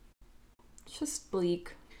 Mm-hmm. It's just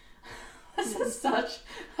bleak. This is such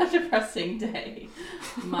a depressing day.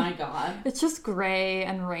 My God. It's just gray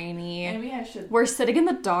and rainy. Maybe I should. We're sitting in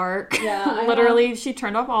the dark. Yeah, Literally, she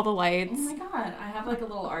turned off all the lights. Oh my God. I have like a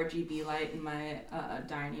little RGB light in my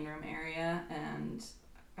dining room area and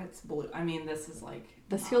it's blue. I mean, this is like.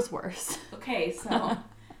 This feels worse. Okay, so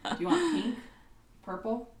do you want pink?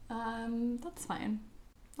 Purple? That's fine.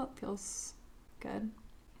 That feels good.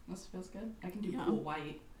 This feels good. I can do Yeah. cool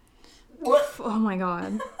white. Oh my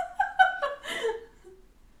God.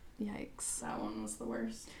 Yikes. That one was the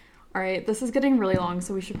worst. All right, this is getting really long,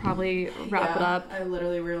 so we should probably wrap it up. I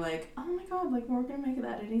literally were like, oh my God, like we're gonna make the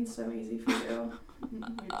editing so easy for you. We've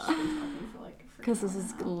just been talking for like. Because this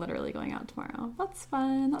is literally going out tomorrow. That's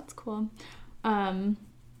fine. That's cool.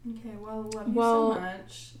 Okay, well, love you so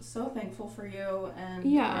much. So thankful for you and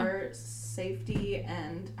our safety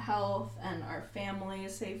and health and our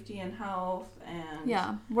family's safety and health and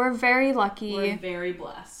yeah, we're very lucky. We're very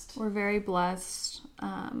blessed. We're very blessed.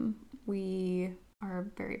 We are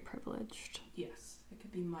very privileged. Yes, it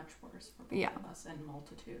could be much worse for both of us in a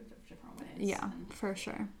multitude of different ways. Yeah, for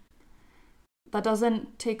sure. That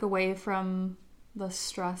doesn't take away from the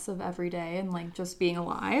stress of every day and like just being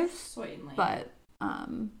alive. Certainly. But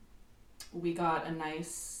we got a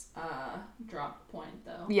nice drop point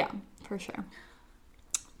though. Yeah, for sure.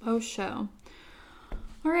 Oh, show.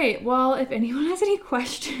 All right. Well, if anyone has any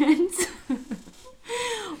questions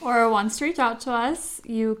or wants to reach out to us,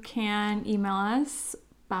 you can email us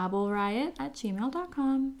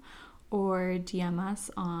babbleriot@gmail.com or DM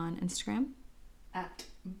us on Instagram at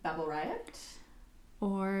babbleriot.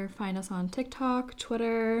 Or find us on TikTok,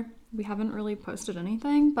 Twitter. We haven't really posted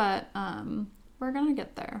anything, but we're going to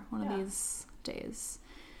get there one of these days.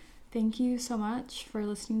 Thank you so much for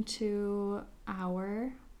listening to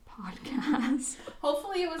our podcast.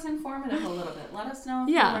 Hopefully it was informative a little bit. Let us know if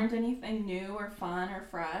you learned anything new or fun or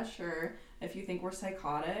fresh, or if you think we're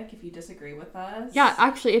psychotic, if you disagree with us. Yeah,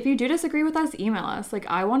 actually, if you do disagree with us, email us. Like,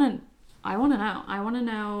 I want to know. I want to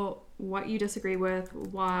know what you disagree with,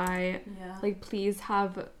 why. Yeah. Like, please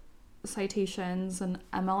have citations and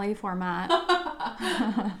MLA format.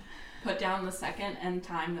 Put down the second and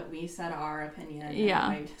time that we said our opinion.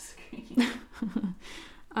 Yeah. And why we disagree.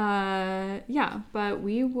 Yeah, but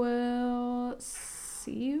we will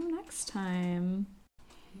see you next time.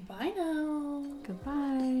 Bye now.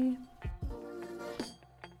 Goodbye.